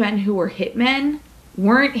of these men who were hitmen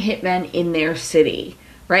weren't hitmen in their city,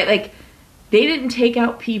 right? Like, they didn't take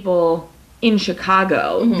out people in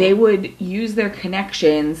Chicago. They would use their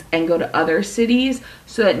connections and go to other cities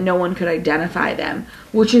so that no one could identify them,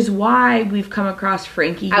 which is why we've come across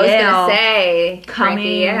Frankie Yale. I was going to say,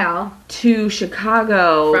 coming to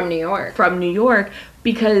Chicago from New York,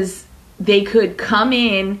 because they could come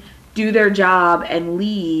in, do their job, and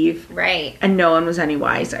leave, and no one was any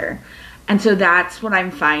wiser. And so that's what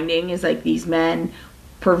I'm finding is, like, these men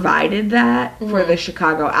provided that for the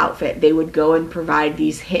Chicago outfit. They would go and provide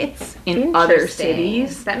these hits in other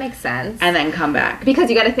cities. That makes sense. And then come back.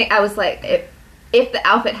 Because you got to think, I was like, if the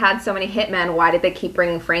outfit had so many hitmen, why did they keep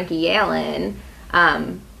bringing Frankie Yale in?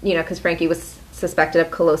 You know, because Frankie was suspected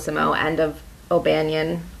of Colosimo and of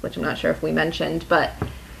O'Banion, which I'm not sure if we mentioned, but...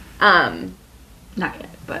 not yet,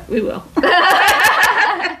 but we will.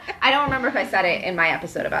 I don't remember if I said it in my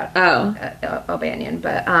episode about O'Banion,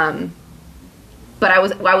 but I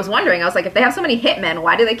was wondering. I was like, if they have so many hitmen,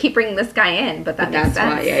 why do they keep bringing this guy in? But that makes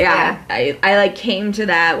sense. Why, I like came to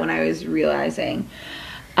that when I was realizing.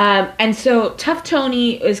 And so Tough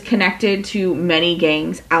Tony is connected to many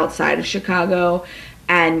gangs outside of Chicago,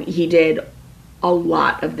 and he did a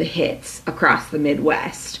lot of the hits across the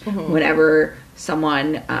Midwest. Whenever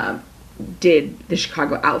someone did the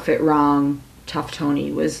Chicago outfit wrong, Tough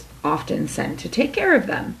Tony was often sent to take care of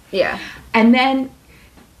them. Yeah. And then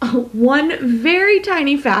one very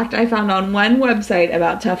tiny fact I found on one website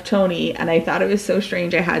about Tough Tony, and I thought it was so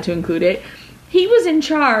strange I had to include it. He was in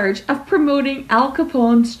charge of promoting Al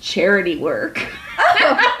Capone's charity work.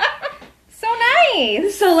 Oh, so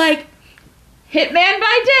nice. So, like, hitman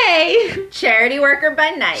by day, charity worker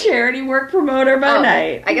by night. Charity work promoter by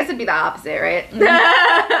night. I guess it'd be the opposite, right?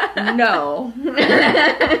 No.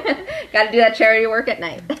 Gotta do that charity work at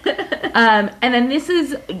night. And then this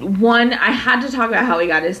is one, I had to talk about how he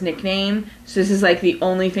got his nickname. So this is, like, the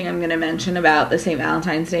only thing I'm going to mention about the St.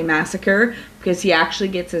 Valentine's Day Massacre, because he actually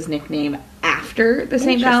gets his nickname after the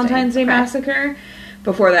St. Valentine's Day Massacre.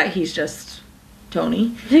 Before that, he's just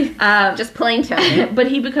Tony. Just plain Tony. But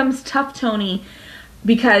he becomes Tough Tony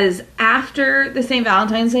because after the St.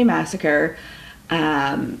 Valentine's Day Massacre, they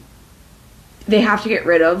have to get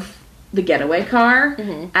rid of the getaway car,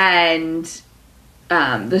 and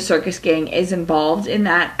the circus gang is involved in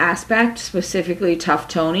that aspect. Specifically, Tough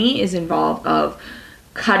Tony is involved of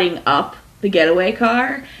cutting up the getaway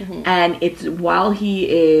car. And it's while he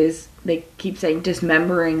is, they keep saying,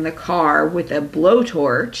 dismembering the car with a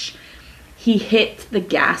blowtorch, he hits the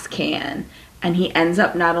gas can, and he ends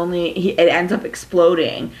up it ends up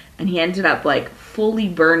exploding, and he ended up like fully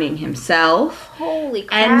burning himself. Holy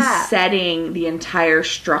crap. And setting the entire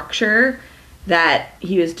structure that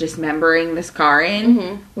he was dismembering this car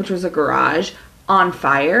in, which was a garage, on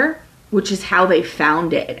fire, which is how they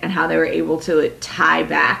found it and how they were able to tie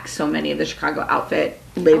back so many of the Chicago outfit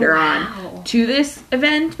later on to this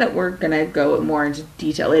event that we're gonna go more into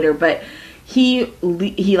detail later. But he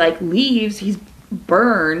like leaves, he's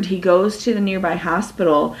burned, he goes to the nearby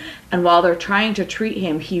hospital, and while they're trying to treat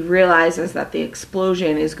him, he realizes that the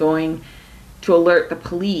explosion is going to alert the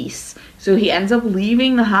police. So he ends up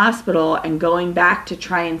leaving the hospital and going back to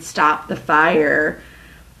try and stop the fire,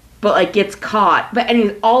 but like gets caught. But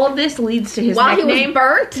anyways, all of this leads to his nickname. While he was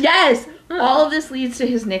burnt? Yes! All of this leads to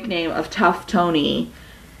his nickname of Tough Tony,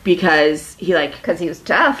 because he was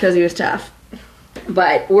tough. Because he was tough.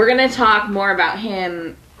 But we're going to talk more about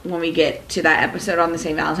him when we get to that episode on the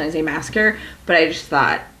St. Valentine's Day Massacre. But I just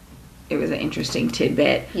thought it was an interesting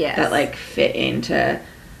tidbit that like fit into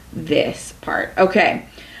this part. Okay.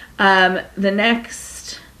 The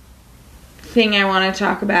next thing I want to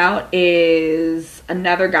talk about is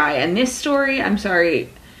another guy. And this story, I'm sorry,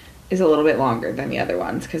 is a little bit longer than the other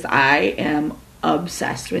ones because I am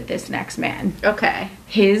obsessed with this next man. Okay.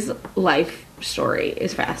 His life story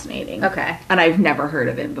is fascinating. Okay. And I've never heard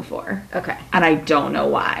of him before. Okay. And I don't know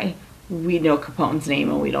why. We know Capone's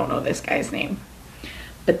name and we don't know this guy's name.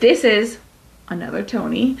 But this is another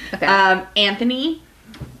Tony. Okay. Anthony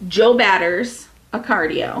Joe Batters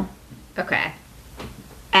Accardio. Okay.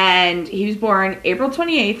 And he was born April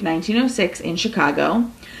 28th, 1906 in Chicago.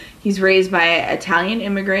 He's raised by Italian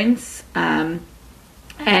immigrants. And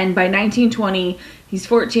by 1920, he's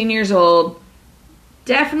 14 years old.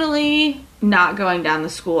 Definitely not going down the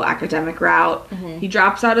school academic route. He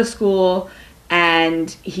drops out of school and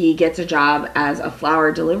he gets a job as a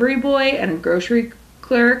flower delivery boy and a grocery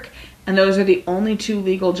clerk. And those are the only two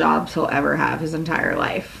legal jobs he'll ever have his entire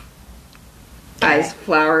life. As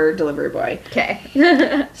flower delivery boy.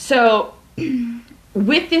 Okay. So,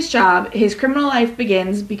 with this job, his criminal life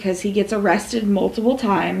begins because he gets arrested multiple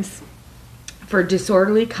times for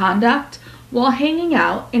disorderly conduct while hanging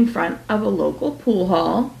out in front of a local pool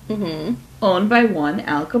hall owned by one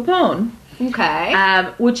Al Capone.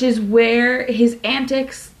 Okay. Which is where his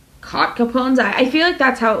antics caught Capone's eye. I feel like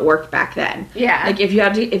that's how it worked back then. Yeah. Like if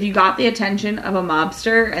you got the attention of a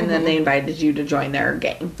mobster and then they invited you to join their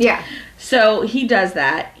gang. Yeah. So he does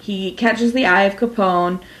that. He catches the eye of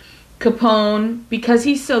Capone. Capone, because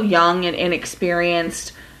he's so young and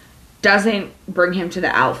inexperienced, doesn't bring him to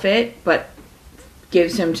the outfit, but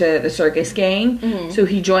gives him to the circus gang. So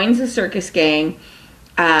he joins the circus gang.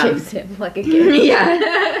 Gives him like a gift.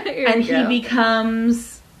 Yeah. And he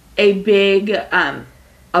becomes a big,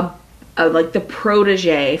 like the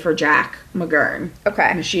protege for Jack McGurn.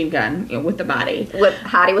 Okay. Machine gun, with the body.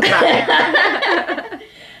 Hottie with body.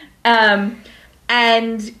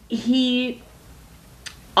 And he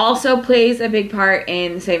also plays a big part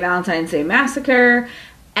in St. Valentine's Day Massacre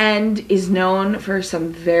and is known for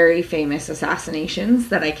some very famous assassinations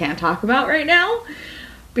that I can't talk about right now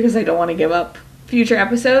because I don't want to give up future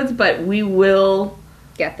episodes, but we will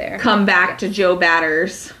get there. Come back to Joe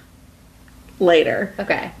Batters later.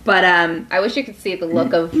 Okay. But I wish you could see the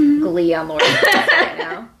look of glee on Laura's face right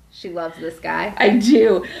now. She loves this guy. I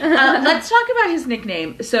do. Let's talk about his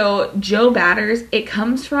nickname. So, Joe Batters, it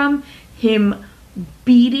comes from him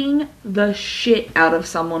beating the shit out of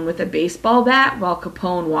someone with a baseball bat while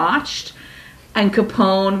Capone watched. And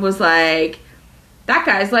Capone was like, that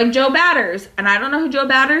guy's like Joe Batters. And I don't know who Joe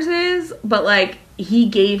Batters is, but like, he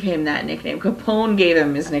gave him that nickname. Capone gave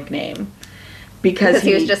him his nickname. Because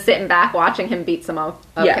he was just sitting back watching him beat someone.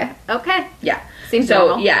 Okay. Yeah. Okay. Yeah. Seems so,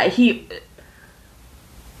 normal. Yeah, he...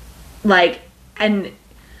 Like, and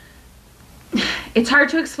it's hard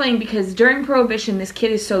to explain because during Prohibition, this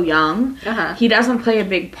kid is so young. He doesn't play a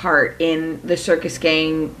big part in the circus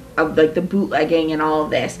gang, of like the bootlegging and all of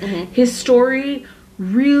this. His story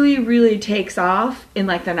really, really takes off in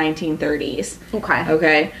like the 1930s.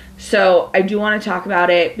 Okay. So I do want to talk about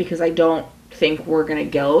it because I don't think we're going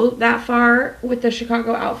to go that far with the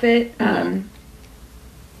Chicago outfit. I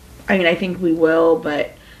mean, I think we will,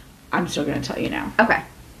 but I'm still going to tell you now. Okay.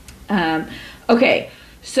 Okay,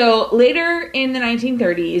 so later in the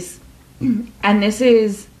 1930s, and this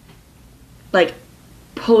is like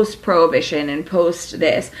post-Prohibition and post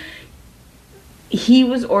this, he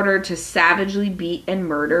was ordered to savagely beat and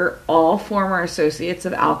murder all former associates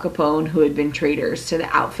of Al Capone who had been traitors to the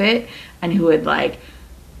outfit and who had, like,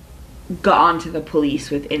 gone to the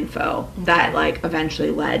police with info that, like,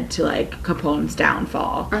 eventually led to, like, Capone's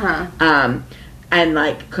downfall. And,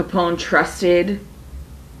 like, Capone trusted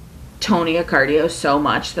Tony Accardio so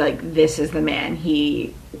much that, like, this is the man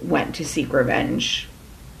he went to seek revenge,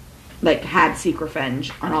 like, had seek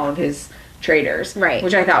revenge on all of his traitors. Right.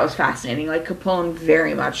 Which I thought was fascinating. Like, Capone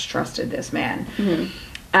very much trusted this man.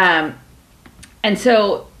 And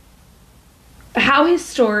so, how his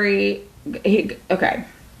story... okay.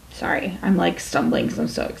 Sorry. I'm, like, stumbling because I'm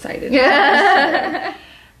so excited.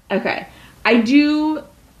 Okay.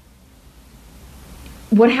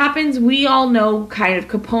 What happens, we all know kind of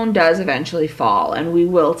Capone does eventually fall, and we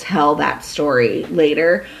will tell that story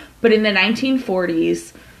later. But in the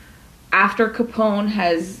 1940s, after Capone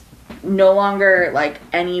has no longer, like,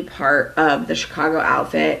 any part of the Chicago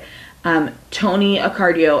outfit, Tony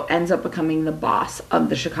Accardio ends up becoming the boss of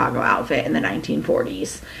the Chicago outfit in the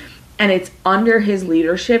 1940s. And it's under his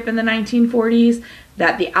leadership in the 1940s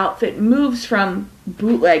that the outfit moves from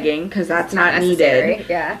bootlegging, because that's not needed.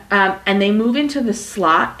 And they move into the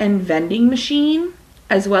slot and vending machine,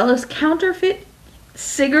 as well as counterfeit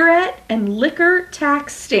cigarette and liquor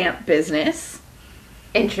tax stamp business.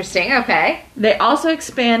 Interesting, okay. They also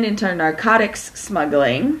expand into narcotics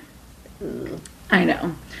smuggling. I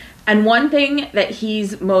know. And one thing that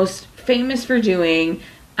he's most famous for doing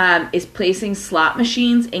is placing slot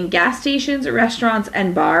machines in gas stations, restaurants,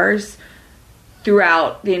 and bars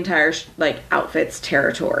throughout the entire, like, outfit's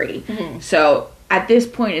territory. So at this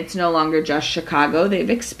point, it's no longer just Chicago. They've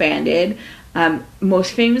expanded,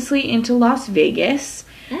 most famously into Las Vegas.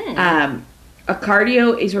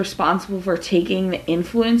 Accardio is responsible for taking the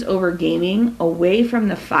influence over gaming away from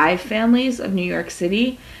the 5 families of New York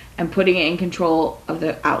City and putting it in control of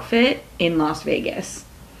the outfit in Las Vegas.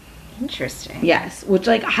 Interesting. Yes, which,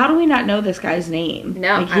 like, how do we not know this guy's name?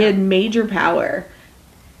 No. Like, he had major power.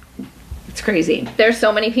 It's crazy. There's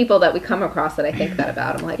so many people that we come across that I think that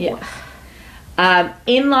about. I'm like,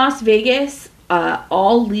 in Las Vegas,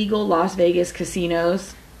 all legal Las Vegas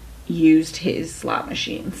casinos used his slot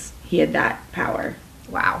machines. He had that power.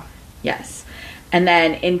 Wow. Yes. And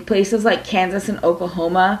then in places like Kansas and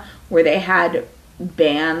Oklahoma, where they had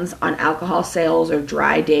bans on alcohol sales or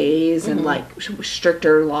dry days and, like,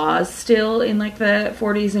 stricter laws still in, like, the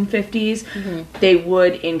 40s and 50s, they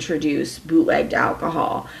would introduce bootlegged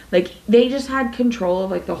alcohol. Like, they just had control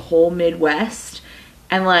of, like, the whole Midwest.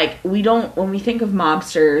 And, like, when we think of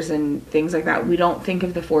mobsters and things like that, we don't think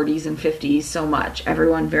of the 40s and 50s so much.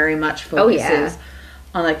 Everyone very much focuses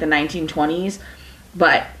on, like, the 1920s.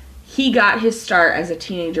 But he got his start as a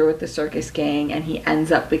teenager with the circus gang, and he ends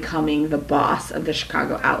up becoming the boss of the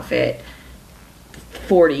Chicago outfit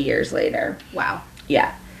 40 years later. Wow.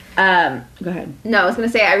 Yeah. Go ahead. No, I was going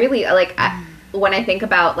to say, I really, like, when I think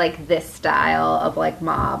about, like, this style of, like,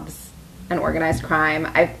 mobs and organized crime,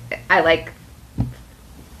 I like,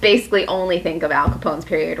 basically only think of Al Capone's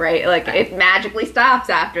period, right? Like, it magically stops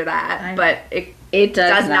after that, but it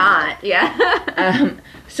does not. Yeah.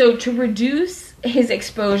 So to reduce his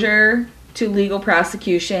exposure to legal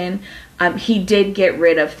prosecution, he did get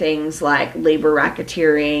rid of things like labor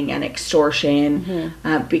racketeering and extortion,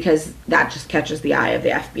 because that just catches the eye of the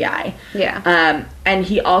FBI. Yeah. And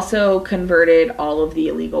he also converted all of the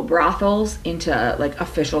illegal brothels into, like,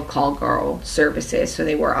 official call girl services, so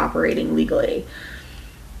they were operating legally,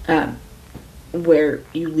 where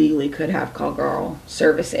you legally could have call girl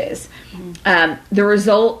services. The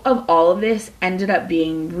result of all of this ended up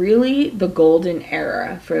being really the golden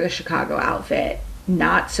era for the Chicago outfit.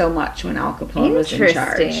 Not so much when Al Capone was in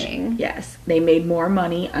charge. Yes. They made more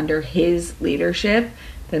money under his leadership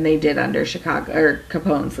than they did under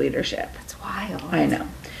Capone's leadership. That's wild. I know.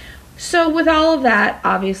 So with all of that,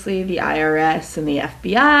 obviously the IRS and the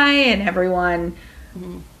FBI and everyone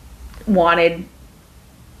wanted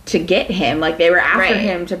to get him. Like, they were after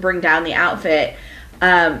him to bring down the outfit.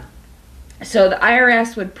 So the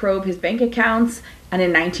IRS would probe his bank accounts, and in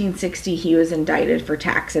 1960 he was indicted for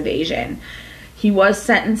tax evasion. He was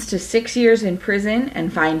sentenced to 6 years in prison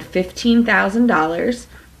and fined $15,000.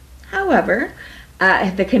 However,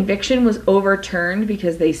 the conviction was overturned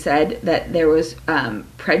because they said that there was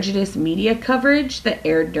prejudiced media coverage that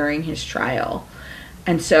aired during his trial.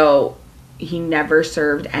 And so he never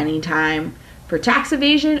served any time for tax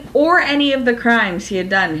evasion or any of the crimes he had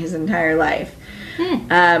done his entire life.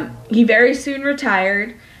 He very soon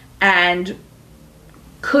retired and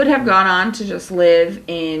could have gone on to just live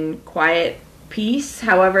in quiet peace.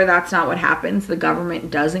 However, that's not what happens. The government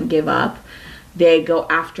doesn't give up. They go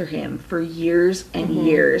after him for years and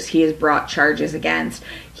years. He has brought charges against.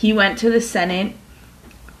 He went to the Senate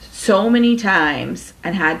so many times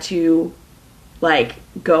and had to, like,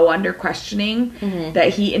 go under questioning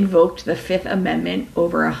that he invoked the Fifth Amendment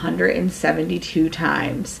over 172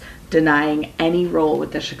 times, denying any role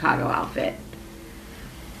with the Chicago outfit.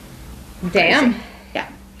 Damn. Crazy. Yeah.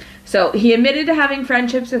 So he admitted to having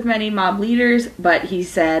friendships with many mob leaders, but he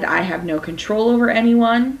said, I have no control over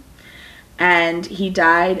anyone. And he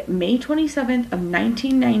died May 27th of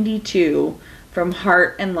 1992 from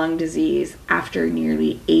heart and lung disease after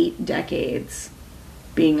nearly 8 decades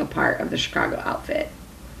being a part of the Chicago outfit.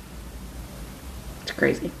 It's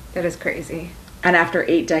crazy. That is crazy. And after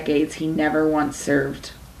 8 decades, he never once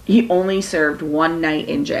served. He only served 1 night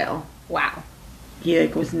in jail. Wow. He,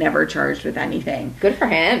 like, was never charged with anything. Good for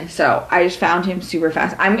him. So I just found him super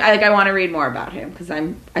fast. I want to read more about him because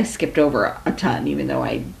I skipped over a ton, even though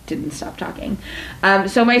I didn't stop talking.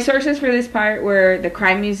 So my sources for this part were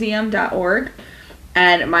thecrimemuseum.org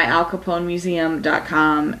and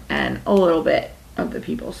myalcaponemuseum.com and a little bit of the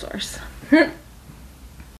People's Source.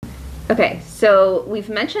 Okay, so we've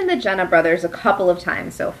mentioned the Jenna brothers a couple of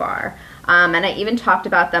times so far. And I even talked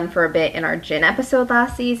about them for a bit in our gin episode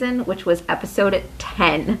last season, which was episode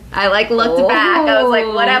 10. I, like, looked back. I was like,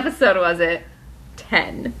 what episode was it?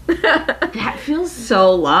 10. That feels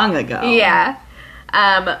so long ago. Yeah.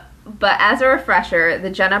 But as a refresher, the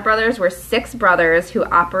Jenna brothers were 6 brothers who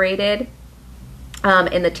operated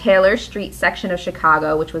in the Taylor Street section of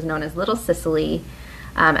Chicago, which was known as Little Sicily.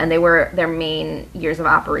 And their main years of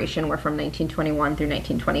operation were from 1921 through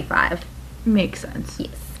 1925. Makes sense.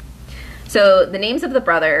 Yes. So the names of the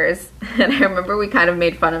brothers, and I remember we kind of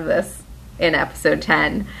made fun of this in episode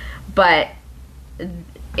 10, but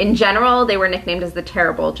in general, they were nicknamed as the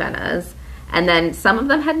Terrible Jennas. And then some of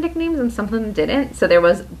them had nicknames and some of them didn't. So there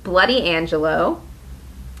was Bloody Angelo,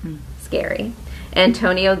 scary,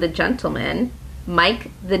 Antonio the Gentleman,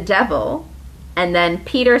 Mike the Devil, and then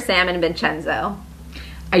Peter, Sam, and Vincenzo.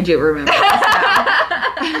 I do remember this now.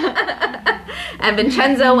 And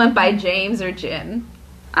Vincenzo went by James or Jim.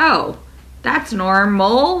 Oh, that's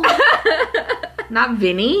normal. Not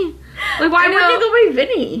Vinny. Like, why wouldn't you go by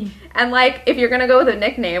Vinny? And, like, if you're gonna go with a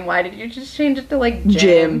nickname, why did you just change it to, like,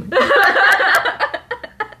 Jim?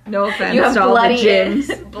 No offense You have to all the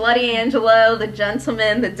Jims. Bloody Angelo, the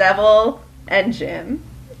Gentleman, the Devil, and Jim.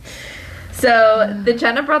 So the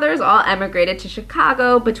Jenna brothers all emigrated to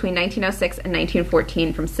Chicago between 1906 and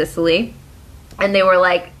 1914 from Sicily. And they were,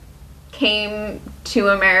 like, came to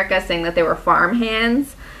America saying that they were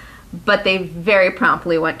farmhands, but they very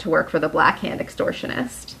promptly went to work for the Black Hand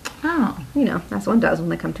extortionist. Oh. You know, that's what one does when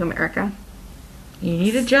they come to America. You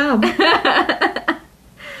need a job.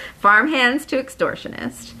 Farmhands to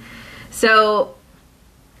extortionist. So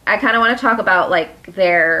I kind of want to talk about, like,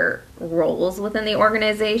 their roles within the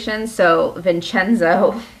organization. So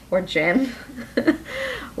Vincenzo, or Jim,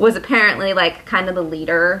 was apparently, like, kind of the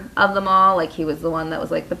leader of them all. Like, he was the one that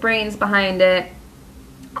was, like, the brains behind it.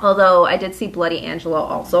 Although I did see Bloody Angelo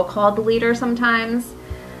also called the leader sometimes.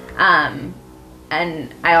 And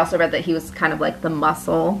I also read that he was kind of like the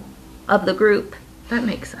muscle of the group. That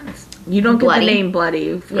makes sense. You don't Bloody. get the name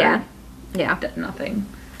Bloody for Yeah. nothing.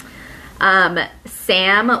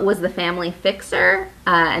 Sam was the family fixer,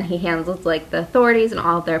 and he handled, like, the authorities and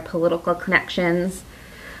all of their political connections.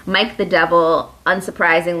 Mike the Devil,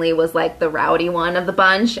 unsurprisingly, was, like, the rowdy one of the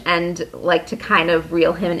bunch, and, like, to kind of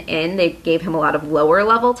reel him in, they gave him a lot of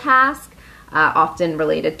lower-level tasks, often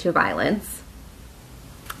related to violence.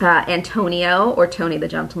 Antonio, or Tony the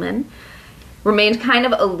Gentleman, remained kind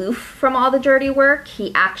of aloof from all the dirty work.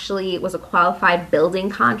 He actually was a qualified building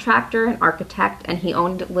contractor, an architect, and he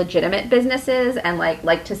owned legitimate businesses, and,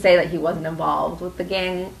 like to say that he wasn't involved with the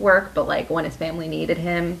gang work, but, like, when his family needed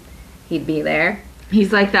him, he'd be there.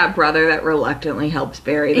 He's like that brother that reluctantly helps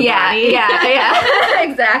bury the body. Yeah,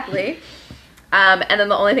 exactly. And then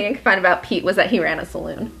the only thing I could find about Pete was that he ran a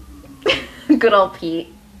saloon. Good old Pete.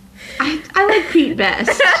 I like Pete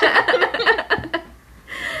best.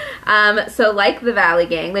 So like the Valley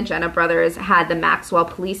Gang, the Jenna brothers had the Maxwell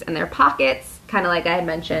police in their pockets, kind of like I had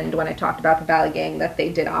mentioned when I talked about the Valley Gang, that they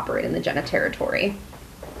did operate in the Jenna territory.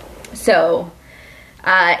 So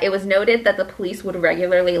it was noted that the police would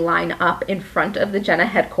regularly line up in front of the Jenna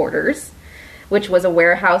headquarters, which was a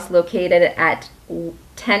warehouse located at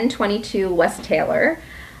 1022 West Taylor,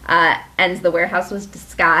 and the warehouse was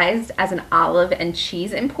disguised as an olive and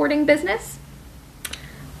cheese importing business.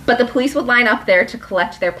 But the police would line up there to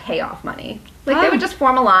collect their payoff money. Like, they would just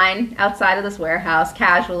form a line outside of this warehouse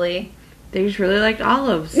casually. They just really liked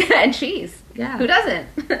olives. And cheese. Yeah. Who doesn't?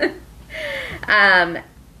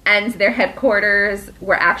 And their headquarters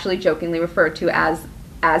were actually jokingly referred to as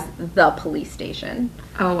the police station.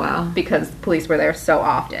 Oh, wow. Because police were there so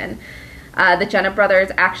often. The Jenna brothers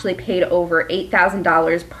actually paid over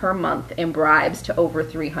 $8,000 per month in bribes to over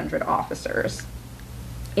 300 officers.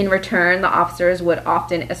 In return, the officers would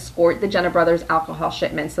often escort the Jenna brothers' alcohol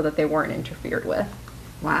shipments so that they weren't interfered with.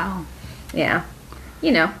 Wow. Yeah.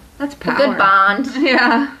 You know, That's power. a good bond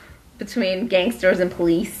Yeah. between gangsters and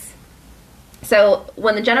police. So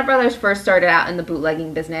when the Jenna brothers first started out in the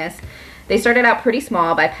bootlegging business, they started out pretty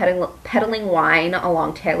small by peddling wine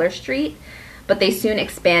along Taylor Street, but they soon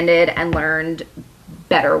expanded and learned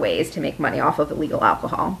better ways to make money off of illegal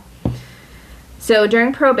alcohol. So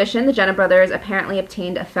during Prohibition, the Jenna brothers apparently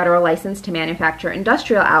obtained a federal license to manufacture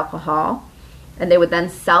industrial alcohol, and they would then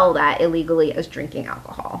sell that illegally as drinking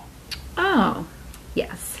alcohol. Oh,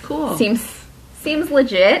 Yes. cool. Seems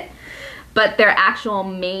legit. But their actual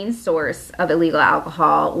main source of illegal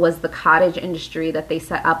alcohol was the cottage industry that they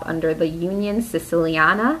set up under the Union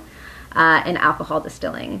Siciliana in alcohol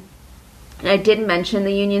distilling. And I did mention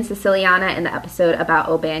the Union Siciliana in the episode about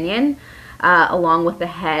O'Banion, along with the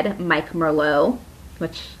head, Mike Merlot,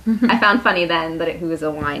 which I found funny then that he was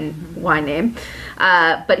a wine name.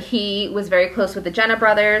 But he was very close with the Jenna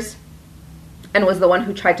brothers and was the one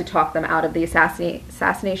who tried to talk them out of the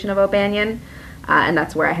assassination of O'Banion. And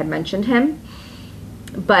that's where I had mentioned him.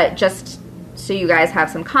 But just so you guys have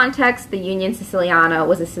some context, the Union Siciliana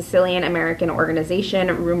was a Sicilian-American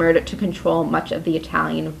organization rumored to control much of the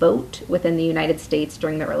Italian vote within the United States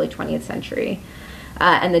during the early 20th century.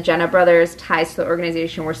 And the Jenna brothers' ties to the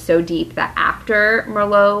organization were so deep that after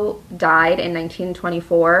Merlot died in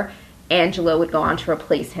 1924, Angelo would go on to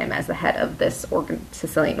replace him as the head of this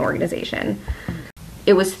Sicilian organization.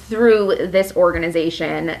 It was through this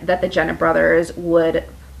organization that the Jenna brothers would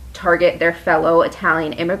target their fellow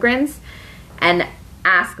Italian immigrants and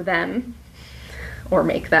ask them, or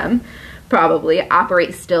make them, probably,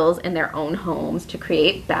 operate stills in their own homes to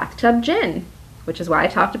create bathtub gin, which is why I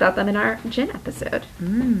talked about them in our gin episode.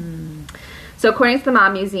 So according to the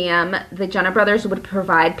Mob Museum, the Jenna brothers would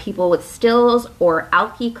provide people with stills or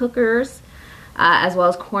alky cookers, as well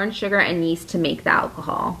as corn sugar and yeast to make the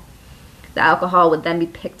alcohol. The alcohol would then be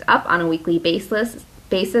picked up on a weekly basis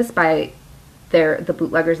by the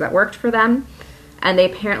bootleggers that worked for them. And they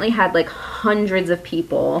apparently had like hundreds of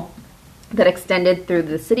people that extended through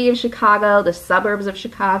the city of Chicago, the suburbs of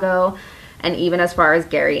Chicago, and even as far as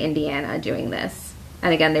Gary, Indiana, doing this.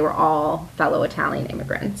 And again, they were all fellow Italian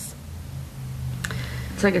immigrants.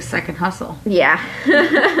 It's like a second hustle. Yeah.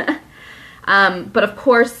 But of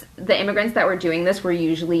course, the immigrants that were doing this were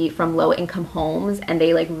usually from low-income homes, and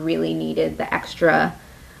they like really needed the extra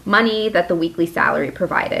money that the weekly salary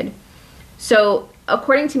provided. So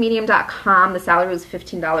according to Medium.com, the salary was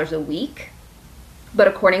 $15 a week. But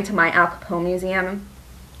according to my Al Capone Museum,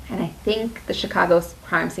 and I think the Chicago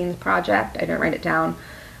Crime Scenes Project, I didn't write it down,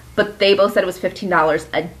 but they both said it was $15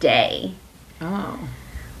 a day. Oh.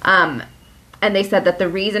 And they said that the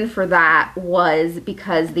reason for that was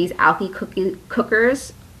because these alky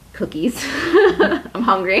cookies, I'm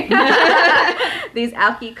hungry. These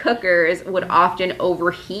alky cookers would often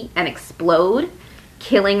overheat and explode,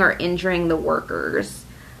 killing or injuring the workers.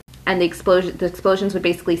 And the explosions would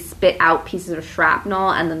basically spit out pieces of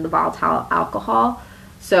shrapnel and then the volatile alcohol.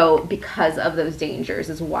 So because of those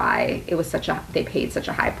dangers is why it was they paid such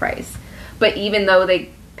a high price. But even though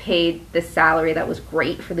they paid this salary that was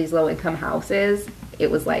great for these low-income houses, it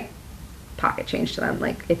was like pocket change to them.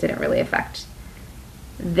 Like, it didn't really affect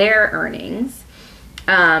their earnings.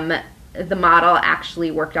 The model actually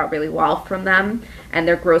worked out really well from them, and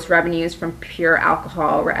their gross revenues from pure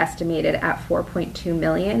alcohol were estimated at $4.2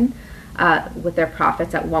 million, with their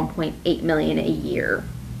profits at $1.8 million a year.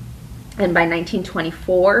 And by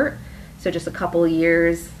 1924, so just a couple of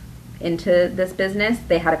years into this business,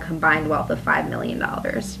 they had a combined wealth of $5 million,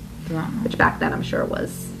 which back then I'm sure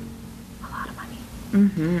was a lot of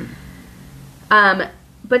money.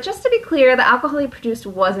 But just to be clear, the alcohol they produced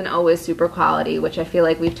wasn't always super quality, which I feel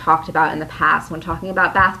like we've talked about in the past when talking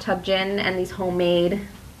about bathtub gin and these homemade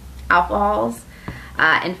alcohols.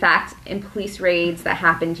 In fact, in police raids that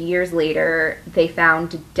happened years later, they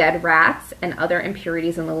found dead rats and other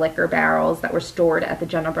impurities in the liquor barrels that were stored at the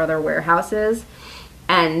Jenna Brother warehouses.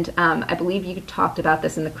 And I believe you talked about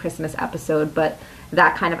this in the Christmas episode, but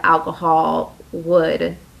that kind of alcohol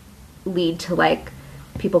would lead to like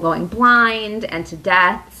people going blind and to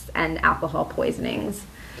deaths and alcohol poisonings.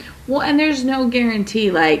 Well, and there's no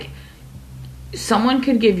guarantee, like, someone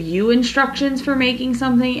could give you instructions for making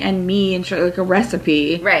something and me like a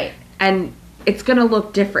recipe. Right. And it's going to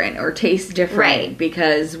look different or taste different, Right.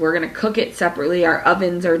 because we're going to cook it separately. Our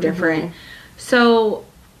ovens are different. So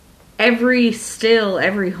every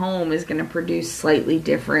home is going to produce slightly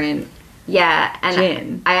different And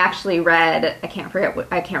gin. I actually read, I can't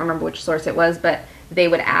remember which source it was, but they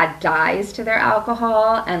would add dyes to their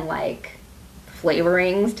alcohol and like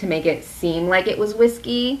flavorings to make it seem like it was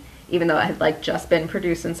whiskey, even though it had like just been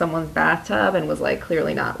produced in someone's bathtub and was like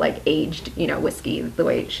clearly not like aged, whiskey the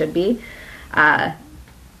way it should be, to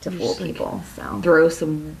fool people. So Throw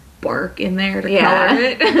some bark in there to color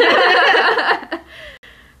it.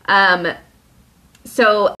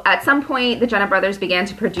 So at some point, the Jenna brothers began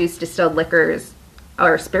to produce distilled liquors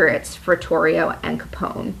or spirits for Torrio and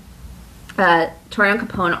Capone. Torrio and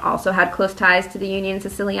Capone also had close ties to the Union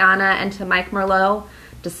Siciliana and to Mike Merlot,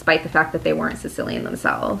 despite the fact that they weren't Sicilian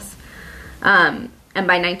themselves. And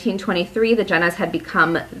by 1923, the Jennas had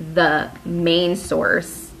become the main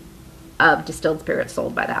source of distilled spirits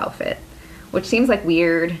sold by the outfit, which seems like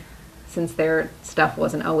weird since their stuff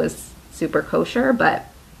wasn't always super kosher, but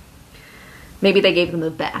maybe they gave them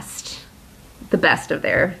the best of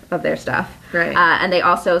their stuff. Right. And they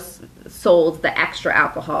also sold the extra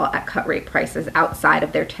alcohol at cut rate prices outside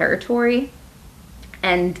of their territory.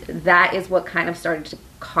 And that is what kind of started to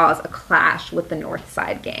cause a clash with the North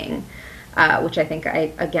Side gang, which I think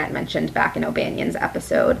I, again, mentioned back in O'Banion's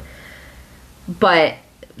episode. But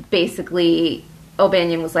basically,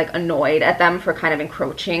 O'Banion was, like, annoyed at them for kind of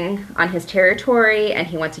encroaching on his territory, and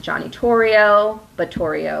he went to Johnny Torrio, but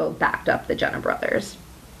Torrio backed up the Jenna brothers.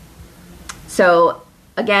 So,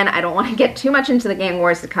 again, I don't want to get too much into the gang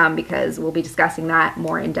wars to come because we'll be discussing that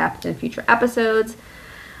more in depth in future episodes.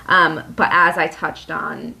 But as I touched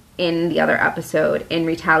on in the other episode, in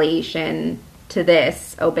retaliation to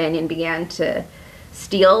this, O'Banion began to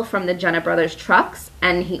steal from the Jenna brothers' trucks,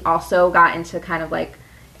 and he also got into kind of like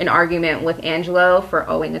an argument with Angelo for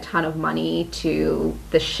owing a ton of money to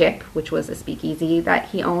the Ship, which was a speakeasy that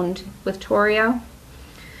he owned with Torrio.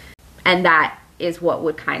 And that is what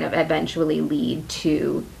would kind of eventually lead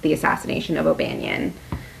to the assassination of O'Banion,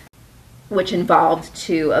 which involved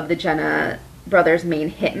two of the Jenna brothers' main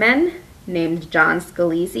hitmen, named John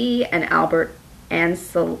Scalise and Albert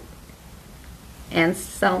Anselmi?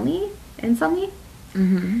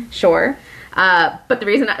 Mm-hmm. Sure. But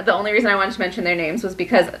the only reason I wanted to mention their names was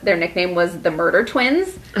because their nickname was the Murder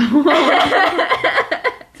Twins. Sounds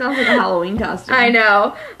like a Halloween costume. I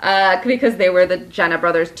know, because they were the Jenna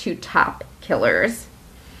brothers' two top killers.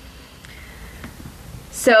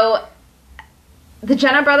 So the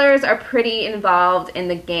Jenna brothers are pretty involved in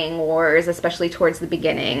the gang wars, especially towards the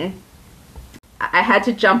beginning. I had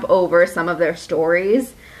to jump over some of their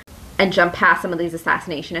stories and jump past some of these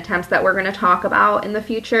assassination attempts that we're going to talk about in the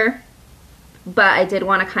future. But I did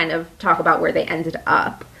want to kind of talk about where they ended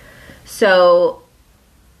up. So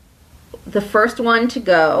the first one to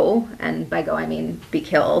go, and by go I mean be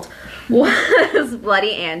killed, was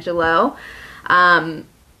Bloody Angelo.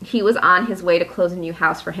 He was on his way to close a new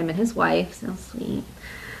house for him and his wife, so sweet,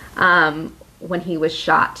 when he was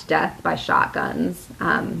shot to death by shotguns.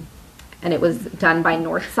 And it was done by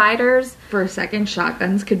Northsiders. For a second,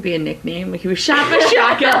 shotguns could be a nickname. Like he was shot by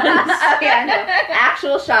shotguns. Yeah, no.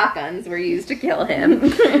 Actual shotguns were used to kill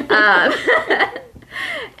him.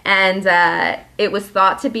 And it was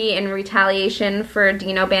thought to be in retaliation for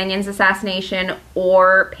Dean O'Banion's assassination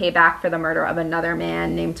or payback for the murder of another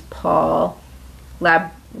man named Paul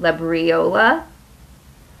Labriola,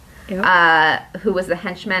 who was the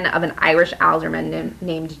henchman of an Irish alderman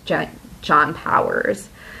named John Powers,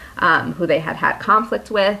 who they had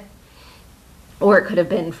conflict with. Or it could have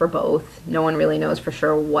been for both. No one really knows for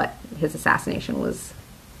sure what his assassination was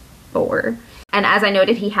for. And as I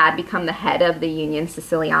noted, he had become the head of the Union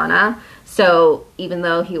Siciliana. So even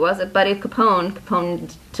though he was a buddy of Capone,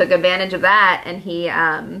 Capone took advantage of that, and he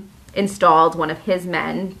installed one of his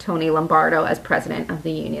men, Tony Lombardo, as president of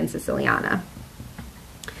the Union Siciliana.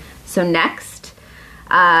 So next,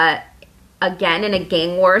 again in a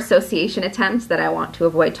gang war association attempt that I want to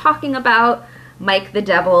avoid talking about, Mike the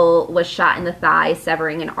Devil was shot in the thigh,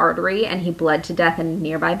 severing an artery, and he bled to death in a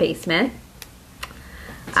nearby basement.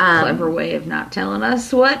 It's a clever way of not telling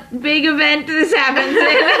us what big event this happens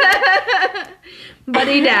in. But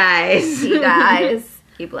he dies. He dies.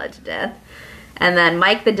 He bled to death. And then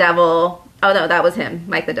Mike the Devil, oh no, that was him,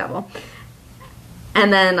 Mike the Devil.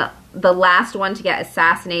 And then the last one to get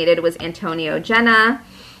assassinated was Antonio Jenna.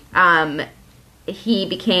 He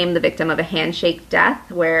became the victim of a handshake death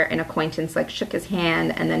where an acquaintance shook his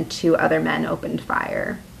hand and then two other men opened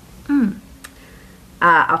fire.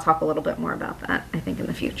 I'll talk a little bit more about that, I think, in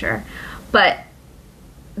the future. But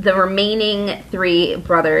the remaining 3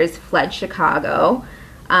 brothers fled Chicago.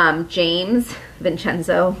 James,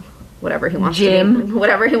 Vincenzo, whatever he wants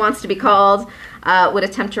to be called, would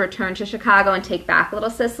attempt to return to Chicago and take back Little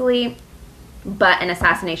Sicily, but an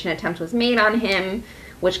assassination attempt was made on him,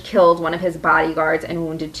 which killed one of his bodyguards and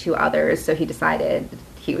wounded 2 others, so he decided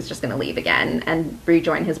he was just going to leave again and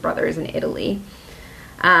rejoin his brothers in Italy.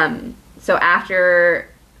 So after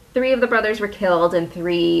 3 of the brothers were killed and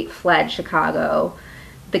 3 fled Chicago,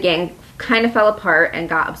 the gang kind of fell apart and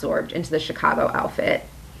got absorbed into the Chicago outfit.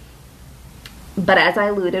 But as I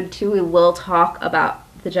alluded to, we will talk about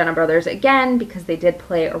the Jenna brothers again because they did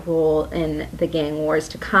play a role in the gang wars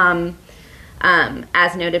to come.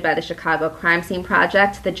 As noted by the Chicago Crime Scene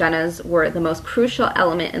Project, the Jennas were the most crucial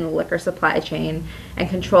element in the liquor supply chain, and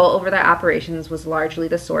control over their operations was largely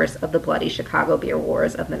the source of the bloody Chicago beer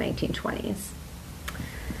wars of the 1920s.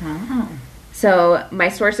 Wow. So my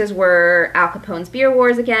sources were Al Capone's Beer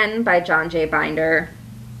Wars again by John J. Binder,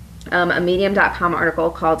 a Medium.com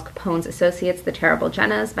article called Capone's Associates, The Terrible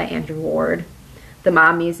Jennas by Andrew Ward, the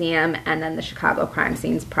Mob Museum, and then the Chicago Crime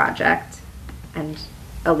Scenes Project, and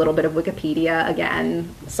a little bit of Wikipedia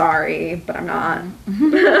again. Sorry, but I'm not.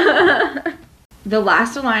 The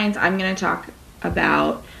last alliance I'm going to talk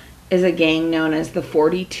about is a gang known as the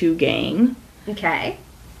 42 Gang. Okay.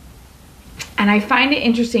 And I find it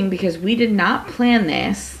interesting because we did not plan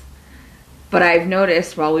this, but I've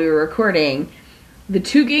noticed while we were recording, the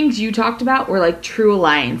 2 gangs you talked about were like true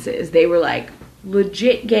alliances. They were like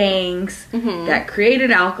legit gangs that created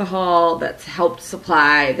alcohol that's helped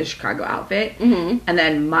supply the Chicago outfit. And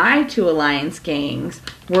then my 2 alliance gangs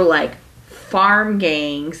were like farm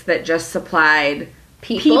gangs that just supplied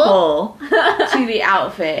people to the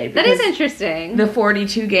outfit. That is interesting. The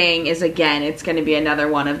 42 Gang is, again, it's going to be another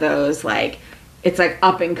one of those, like, it's like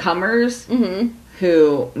up-and-comers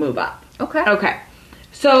who move up. Okay.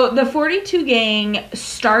 So the 42 Gang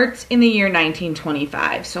starts in the year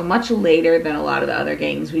 1925, so much later than a lot of the other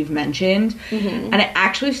gangs we've mentioned. And it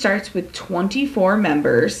actually starts with 24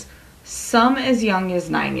 members, some as young as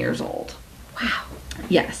 9 years old. Wow.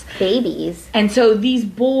 Yes. Babies. And so these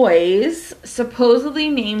boys supposedly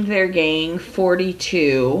named their gang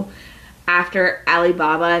 42 after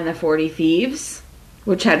Alibaba and the 40 Thieves,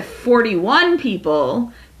 which had 41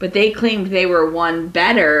 people, but they claimed they were one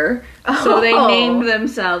better, so they named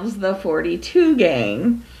themselves the 42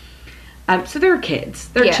 Gang. So they're kids.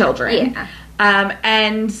 They're children. Yeah.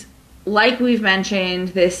 And like we've mentioned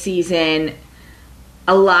this season,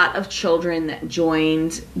 a lot of children that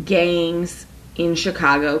joined gangs in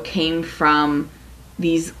Chicago came from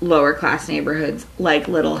these lower class neighborhoods like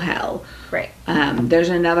Little Hell. Right. There's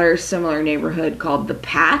another similar neighborhood called The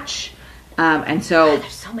Patch. And so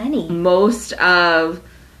there's so many. Most of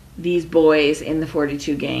these boys in the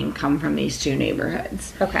 42 Gang come from these 2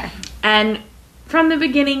 neighborhoods. Okay. And from the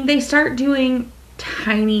beginning, they start doing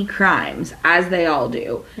tiny crimes, as they all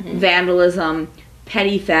do. Vandalism,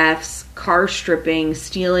 petty thefts, car stripping,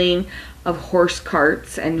 stealing of horse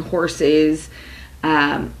carts and horses.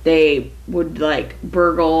 They would like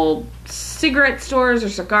burgle cigarette stores or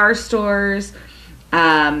cigar stores.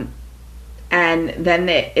 And then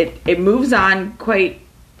it moves on quite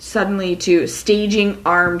suddenly to staging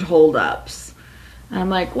armed holdups. And I'm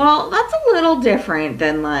like, well, that's a little different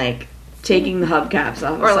than like taking the hubcaps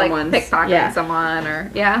off of someone's, like pickpocketing someone,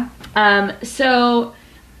 or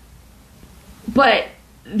but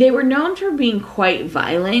they were known for being quite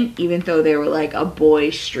violent, even though they were like a boy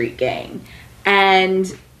street gang.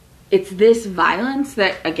 And it's this violence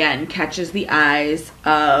that, again, catches the eyes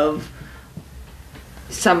of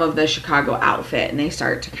some of the Chicago outfit. And they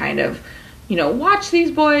start to kind of, watch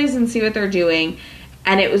these boys and see what they're doing.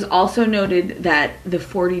 And it was also noted that the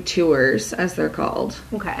 42ers, as they're called.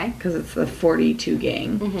 Okay. Because it's the 42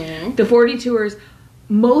 Gang. The 42ers,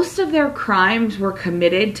 most of their crimes were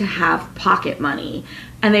committed to have pocket money.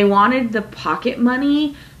 And they wanted the pocket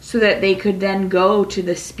money so that they could then go to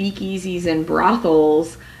the speakeasies and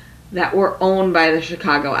brothels that were owned by the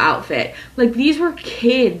Chicago outfit. Like, these were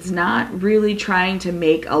kids not really trying to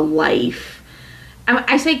make a life.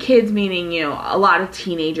 I say kids meaning, a lot of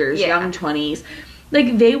teenagers, young 20s.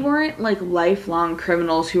 Like, they weren't, like, lifelong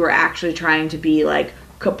criminals who were actually trying to be, like,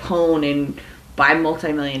 Capone and buy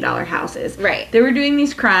multi-million-dollar houses. Right. They were doing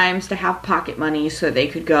these crimes to have pocket money so that they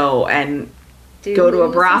could go and go to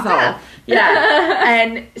a brothel. Yeah.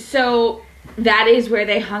 And so that is where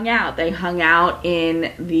they hung out. They hung out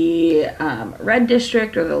in the Red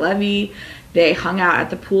District or the Levee. They hung out at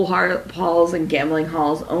the pool halls and gambling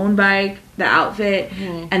halls owned by the outfit.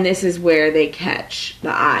 And this is where they catch the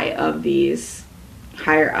eye of these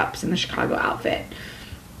higher ups in the Chicago outfit.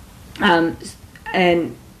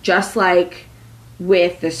 And just like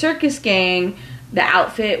with the circus gang, the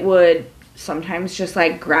outfit would sometimes just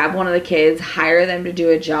like grab one of the kids, hire them to do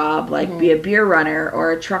a job, like be a beer runner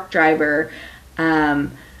or a truck driver.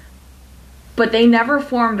 But they never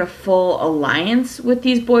formed a full alliance with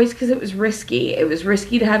these boys because it was risky. It was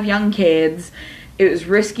risky to have young kids. It was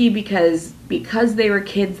risky because they were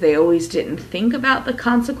kids, they always didn't think about the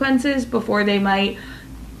consequences before they might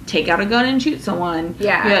take out a gun and shoot someone.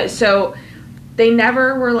 Yeah. So they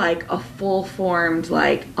never were like a full-formed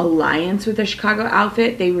like alliance with the Chicago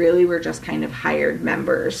outfit. They really were just kind of hired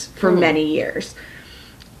members for many years.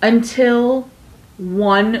 Until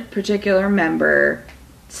one particular member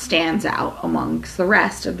stands out amongst the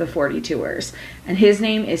rest of the 42ers. And his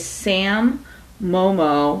name is Sam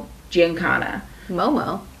Momo Giancana.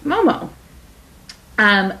 Momo.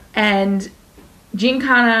 And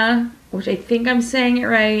Giancana, which I think I'm saying it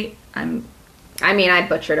right. I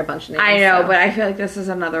butchered a bunch of names. I know, but I feel like this is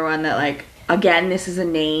another one that, like, again, this is a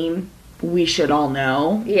name we should all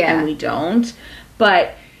know. Yeah. And we don't.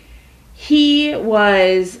 But he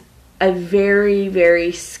was a very,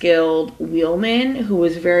 very skilled wheelman who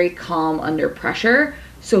was very calm under pressure.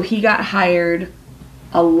 So he got hired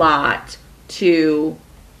a lot to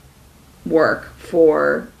work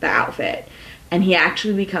for the outfit. And he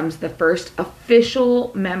actually becomes the first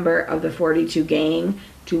official member of the 42 gang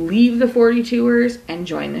to leave the 42ers and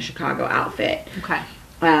join the Chicago outfit. Okay.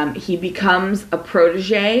 He becomes a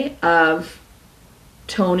protege of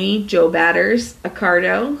Tony Joe Batters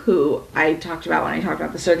Accardo, who I talked about when I talked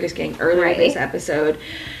about the circus gang earlier this episode.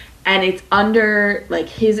 And it's under like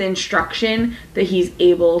his instruction that he's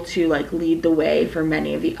able to like lead the way for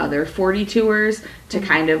many of the other 42ers to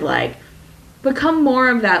kind of like become more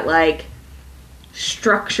of that like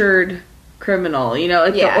structured criminal, you know,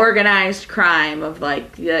 like the organized crime of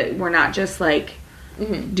like we're not just like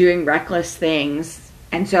doing reckless things.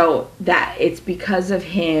 And so that it's because of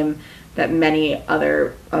him that many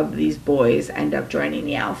other of these boys end up joining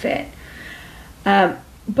the outfit.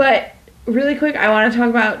 But really quick, I want to talk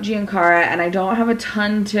about Giancara, and I don't have a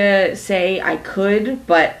ton to say. I could,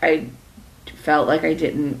 but I felt like I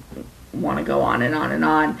didn't want to go on and on and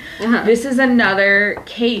on. This is another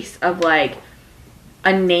case of like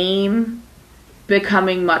a name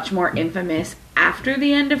becoming much more infamous after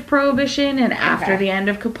the end of Prohibition and after the end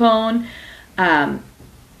of Capone.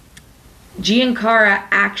 Giancara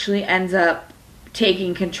actually ends up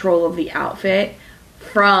taking control of the outfit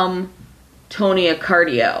from Tony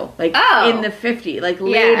Accardo. Like, in the 50s. Like,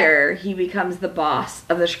 later, he becomes the boss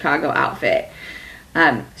of the Chicago outfit.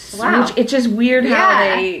 Which, it's just weird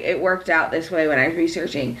how it worked out this way when I was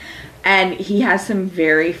researching. And he has some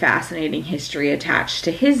very fascinating history attached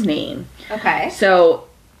to his name. Okay. So,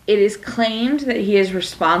 it is claimed that he is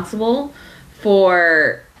responsible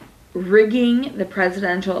for rigging the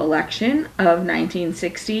presidential election of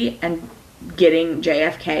 1960 and getting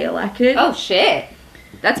JFK elected. Oh, shit.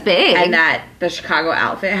 That's big. And that the Chicago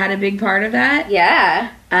outfit had a big part of that.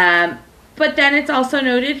 Yeah. But then it's also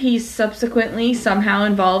noted he's subsequently somehow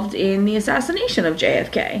involved in the assassination of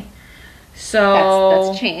JFK. So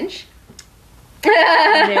that's change.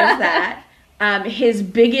 There's that. His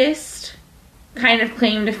biggest kind of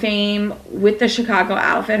claim to fame with the Chicago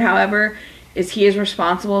outfit, however, is he is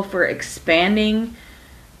responsible for expanding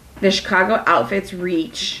the Chicago outfit's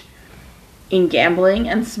reach in gambling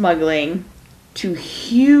and smuggling to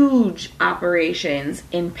huge operations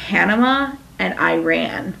in Panama and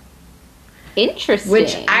Iran. Interesting.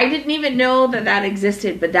 Which I didn't even know that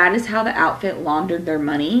existed, but that is how the outfit laundered their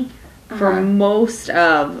money for most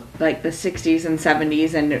of like the 60s and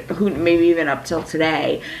 70s and maybe even up till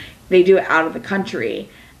today. They do it out of the country.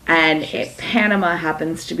 And Panama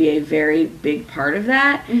happens to be a very big part of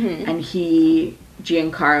that. And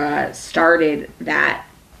Giancarlo, started that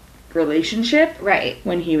relationship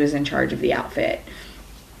when he was in charge of the outfit.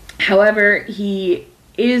 However, he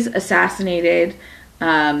is assassinated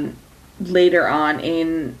later on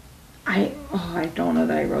in I don't know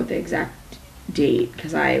that I wrote the exact date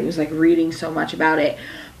because I was like reading so much about it,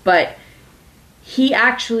 but he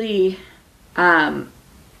actually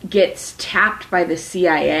gets tapped by the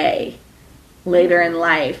CIA later in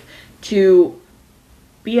life to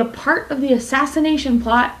be a part of the assassination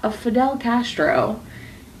plot of Fidel Castro.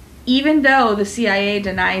 Even though the CIA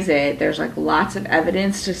denies it, there's like lots of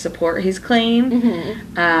evidence to support his claim.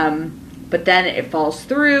 But then it falls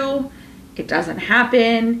through, it doesn't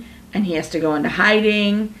happen, and he has to go into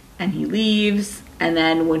hiding, and he leaves. And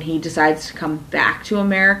then when he decides to come back to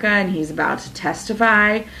America and he's about to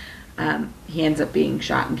testify, he ends up being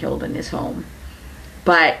shot and killed in his home.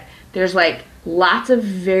 But there's like lots of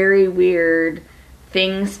very weird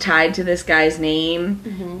things tied to this guy's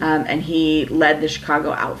name, and he led the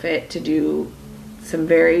Chicago outfit to do some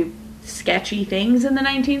very sketchy things in the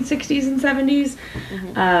 1960s and 70s.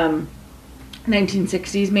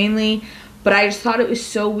 1960s mainly. But I just thought it was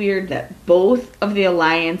so weird that both of the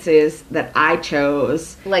alliances that I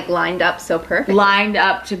chose like lined up so perfectly. Lined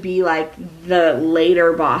up to be like the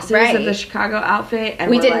later bosses of the Chicago outfit. And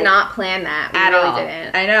we did not plan that. We at really all.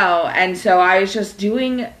 Didn't. I know. And so I was just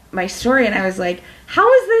doing my story and I was like, how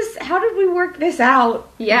did we work this out?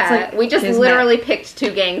 Yeah. Like, we just literally picked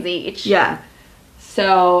 2 gangs each. Yeah.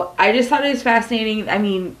 So I just thought it was fascinating. I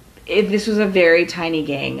mean, this was a very tiny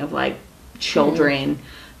gang of like children.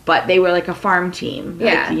 But they were like a farm team.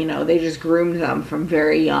 Yeah. Like, you know, they just groomed them from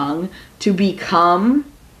very young to become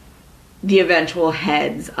the eventual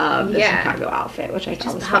heads of the Chicago outfit, which I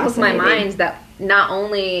thought was fascinating. It just my mind that not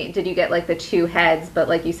only did you get like the 2 heads, but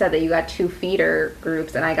like you said that you got 2 feeder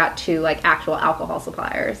groups and I got 2 like actual alcohol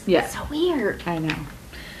suppliers. Yeah. It's so weird. I know.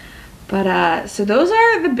 But, so those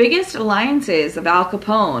are the biggest alliances of Al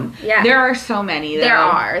Capone. Yeah. There are so many, though. There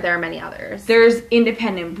are many others. There's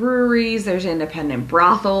independent breweries. There's independent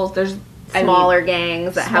brothels. There's smaller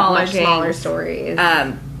gangs that have much smaller stories.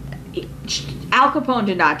 Al Capone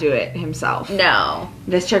did not do it himself. No.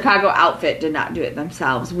 The Chicago outfit did not do it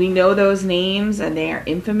themselves. We know those names, and they are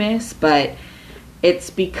infamous, but it's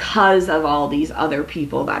because of all these other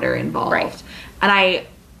people that are involved. Right. And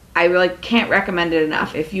I really can't recommend it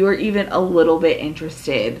enough. If you are even a little bit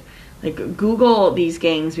interested, like Google these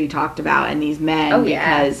gangs we talked about and these men,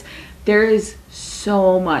 because there is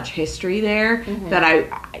so much history there that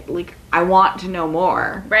I want to know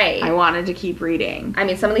more. Right. I wanted to keep reading. I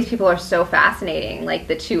mean, some of these people are so fascinating. Like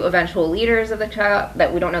the 2 eventual leaders of the Chicago,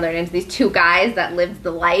 that we don't know their names. These 2 guys that lived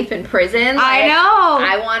the life in prison. Like, I know.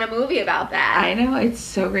 I want a movie about that. I know. It's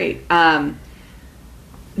so great.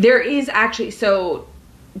 There is actually, so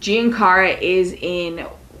Giancarlo is in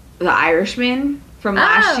The Irishman from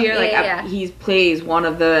last year. Like he plays one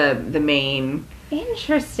of the main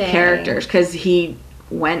characters because he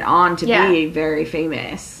went on to be very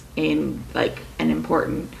famous in like an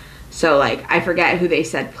important. So like I forget who they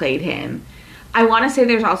said played him. I want to say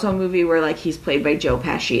there's also a movie where like he's played by Joe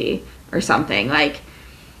Pesci or something like.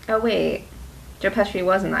 Oh wait. Joe Pesci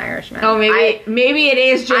was in The Irishman. Oh, maybe it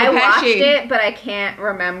is Joe Pesci. I watched it, but I can't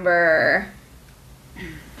remember.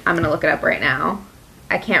 I'm going to look it up right now.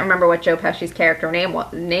 I can't remember what Joe Pesci's character name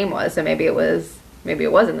was, so maybe it was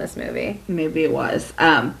in this movie. Maybe it was.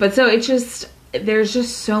 But so it's just, there's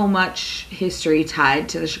just so much history tied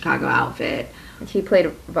to the Chicago outfit. He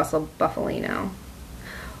played Russell Buffalino.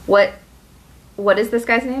 What is this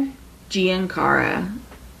guy's name? Giancarlo.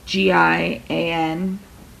 Giancara.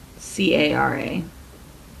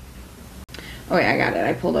 Oh wait, I got it.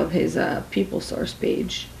 I pulled up his People Source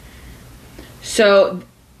page. So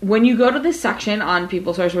when you go to this section on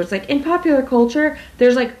People Source where it's like in popular culture,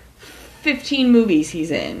 there's like 15 movies he's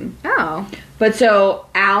in. Oh. But so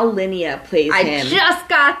Al Linea plays him. I just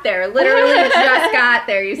got there. Literally just got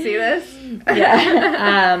there. You see this?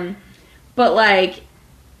 Yeah. But like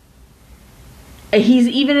he's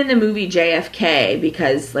even in the movie JFK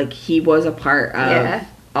because like he was a part of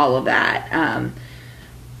all of that.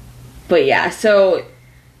 But yeah, so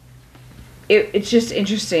it's just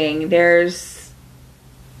interesting. There's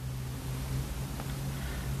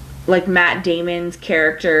like Matt Damon's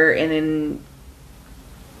character in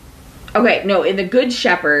The Good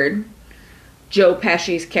Shepherd, Joe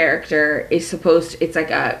Pesci's character is it's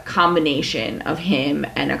like a combination of him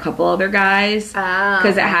and a couple other guys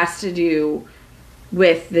because it has to do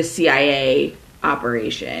with the CIA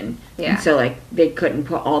operation. Yeah. And so like they couldn't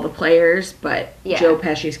put all the players, but Joe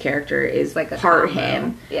Pesci's character is like a part combo.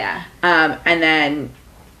 Him. Yeah. And then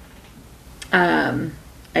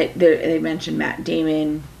they mentioned Matt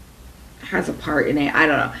Damon has a part in it. I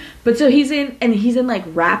don't know. But so he's in like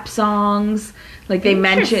rap songs. Like they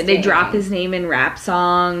drop his name in rap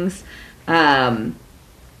songs as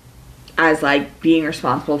like being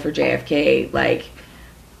responsible for JFK. Like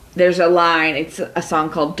there's a line, it's a song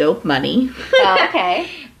called Dope Money. Oh, okay.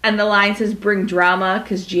 And the line says, bring drama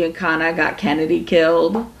because Giancarlo got Kennedy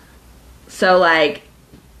killed. So, like,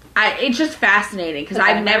 it's just fascinating because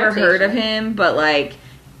I've never heard of him, but, like,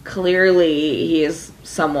 clearly he is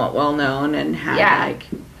somewhat well known and had,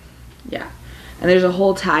 And there's a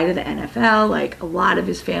whole tie to the NFL. Like, a lot of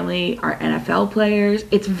his family are NFL players.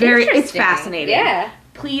 It's fascinating. Yeah.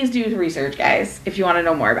 Please do research, guys, if you want to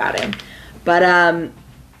know more about him. But,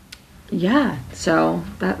 yeah, so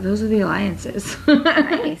those are the alliances.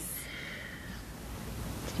 Nice.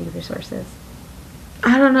 Did you give your sources?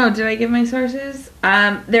 I don't know. Did I give my sources?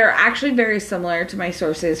 They're actually very similar to my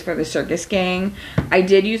sources for the Circus Gang. I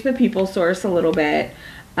did use the People source a little bit.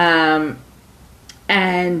 And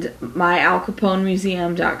my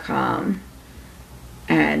AlCaponeMuseum.com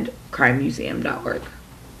and crimemuseum.org.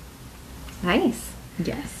 Nice.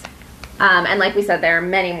 Yes. And like we said, there are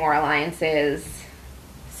many more alliances.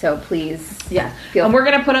 So please, yeah. And we're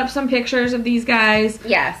going to put up some pictures of these guys.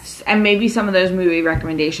 Yes. And maybe some of those movie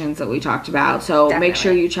recommendations that we talked about. So Definitely. Make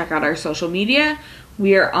sure you check out our social media.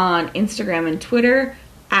 We are on Instagram and Twitter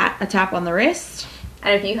at A Tap on the Wrist.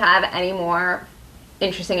 And if you have any more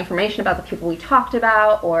interesting information about the people we talked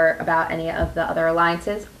about or about any of the other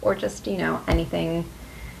alliances or just, anything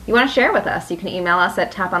you want to share with us, you can email us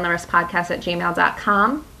at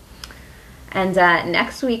taponthewristpodcast@gmail.com. And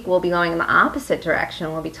next week, we'll be going in the opposite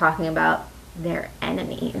direction. We'll be talking about their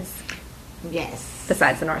enemies. Yes.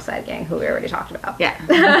 Besides the Northside Gang, who we already talked about. Yeah.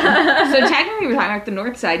 So technically, we're talking about the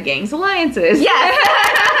Northside Gang's alliances.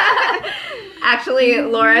 Yes. Actually,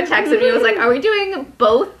 Laura texted me and was like, are we doing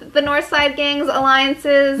both the Northside Gang's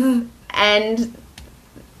alliances and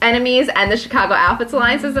enemies and the Chicago Outfits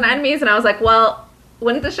alliances and enemies? And I was like, well,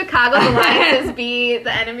 wouldn't the Chicago alliances be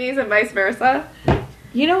the enemies and vice versa?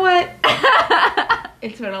 You know what?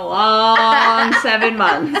 It's been a long 7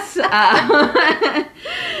 months.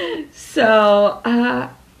 So, I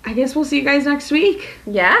guess we'll see you guys next week.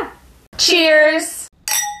 Yeah. Cheers!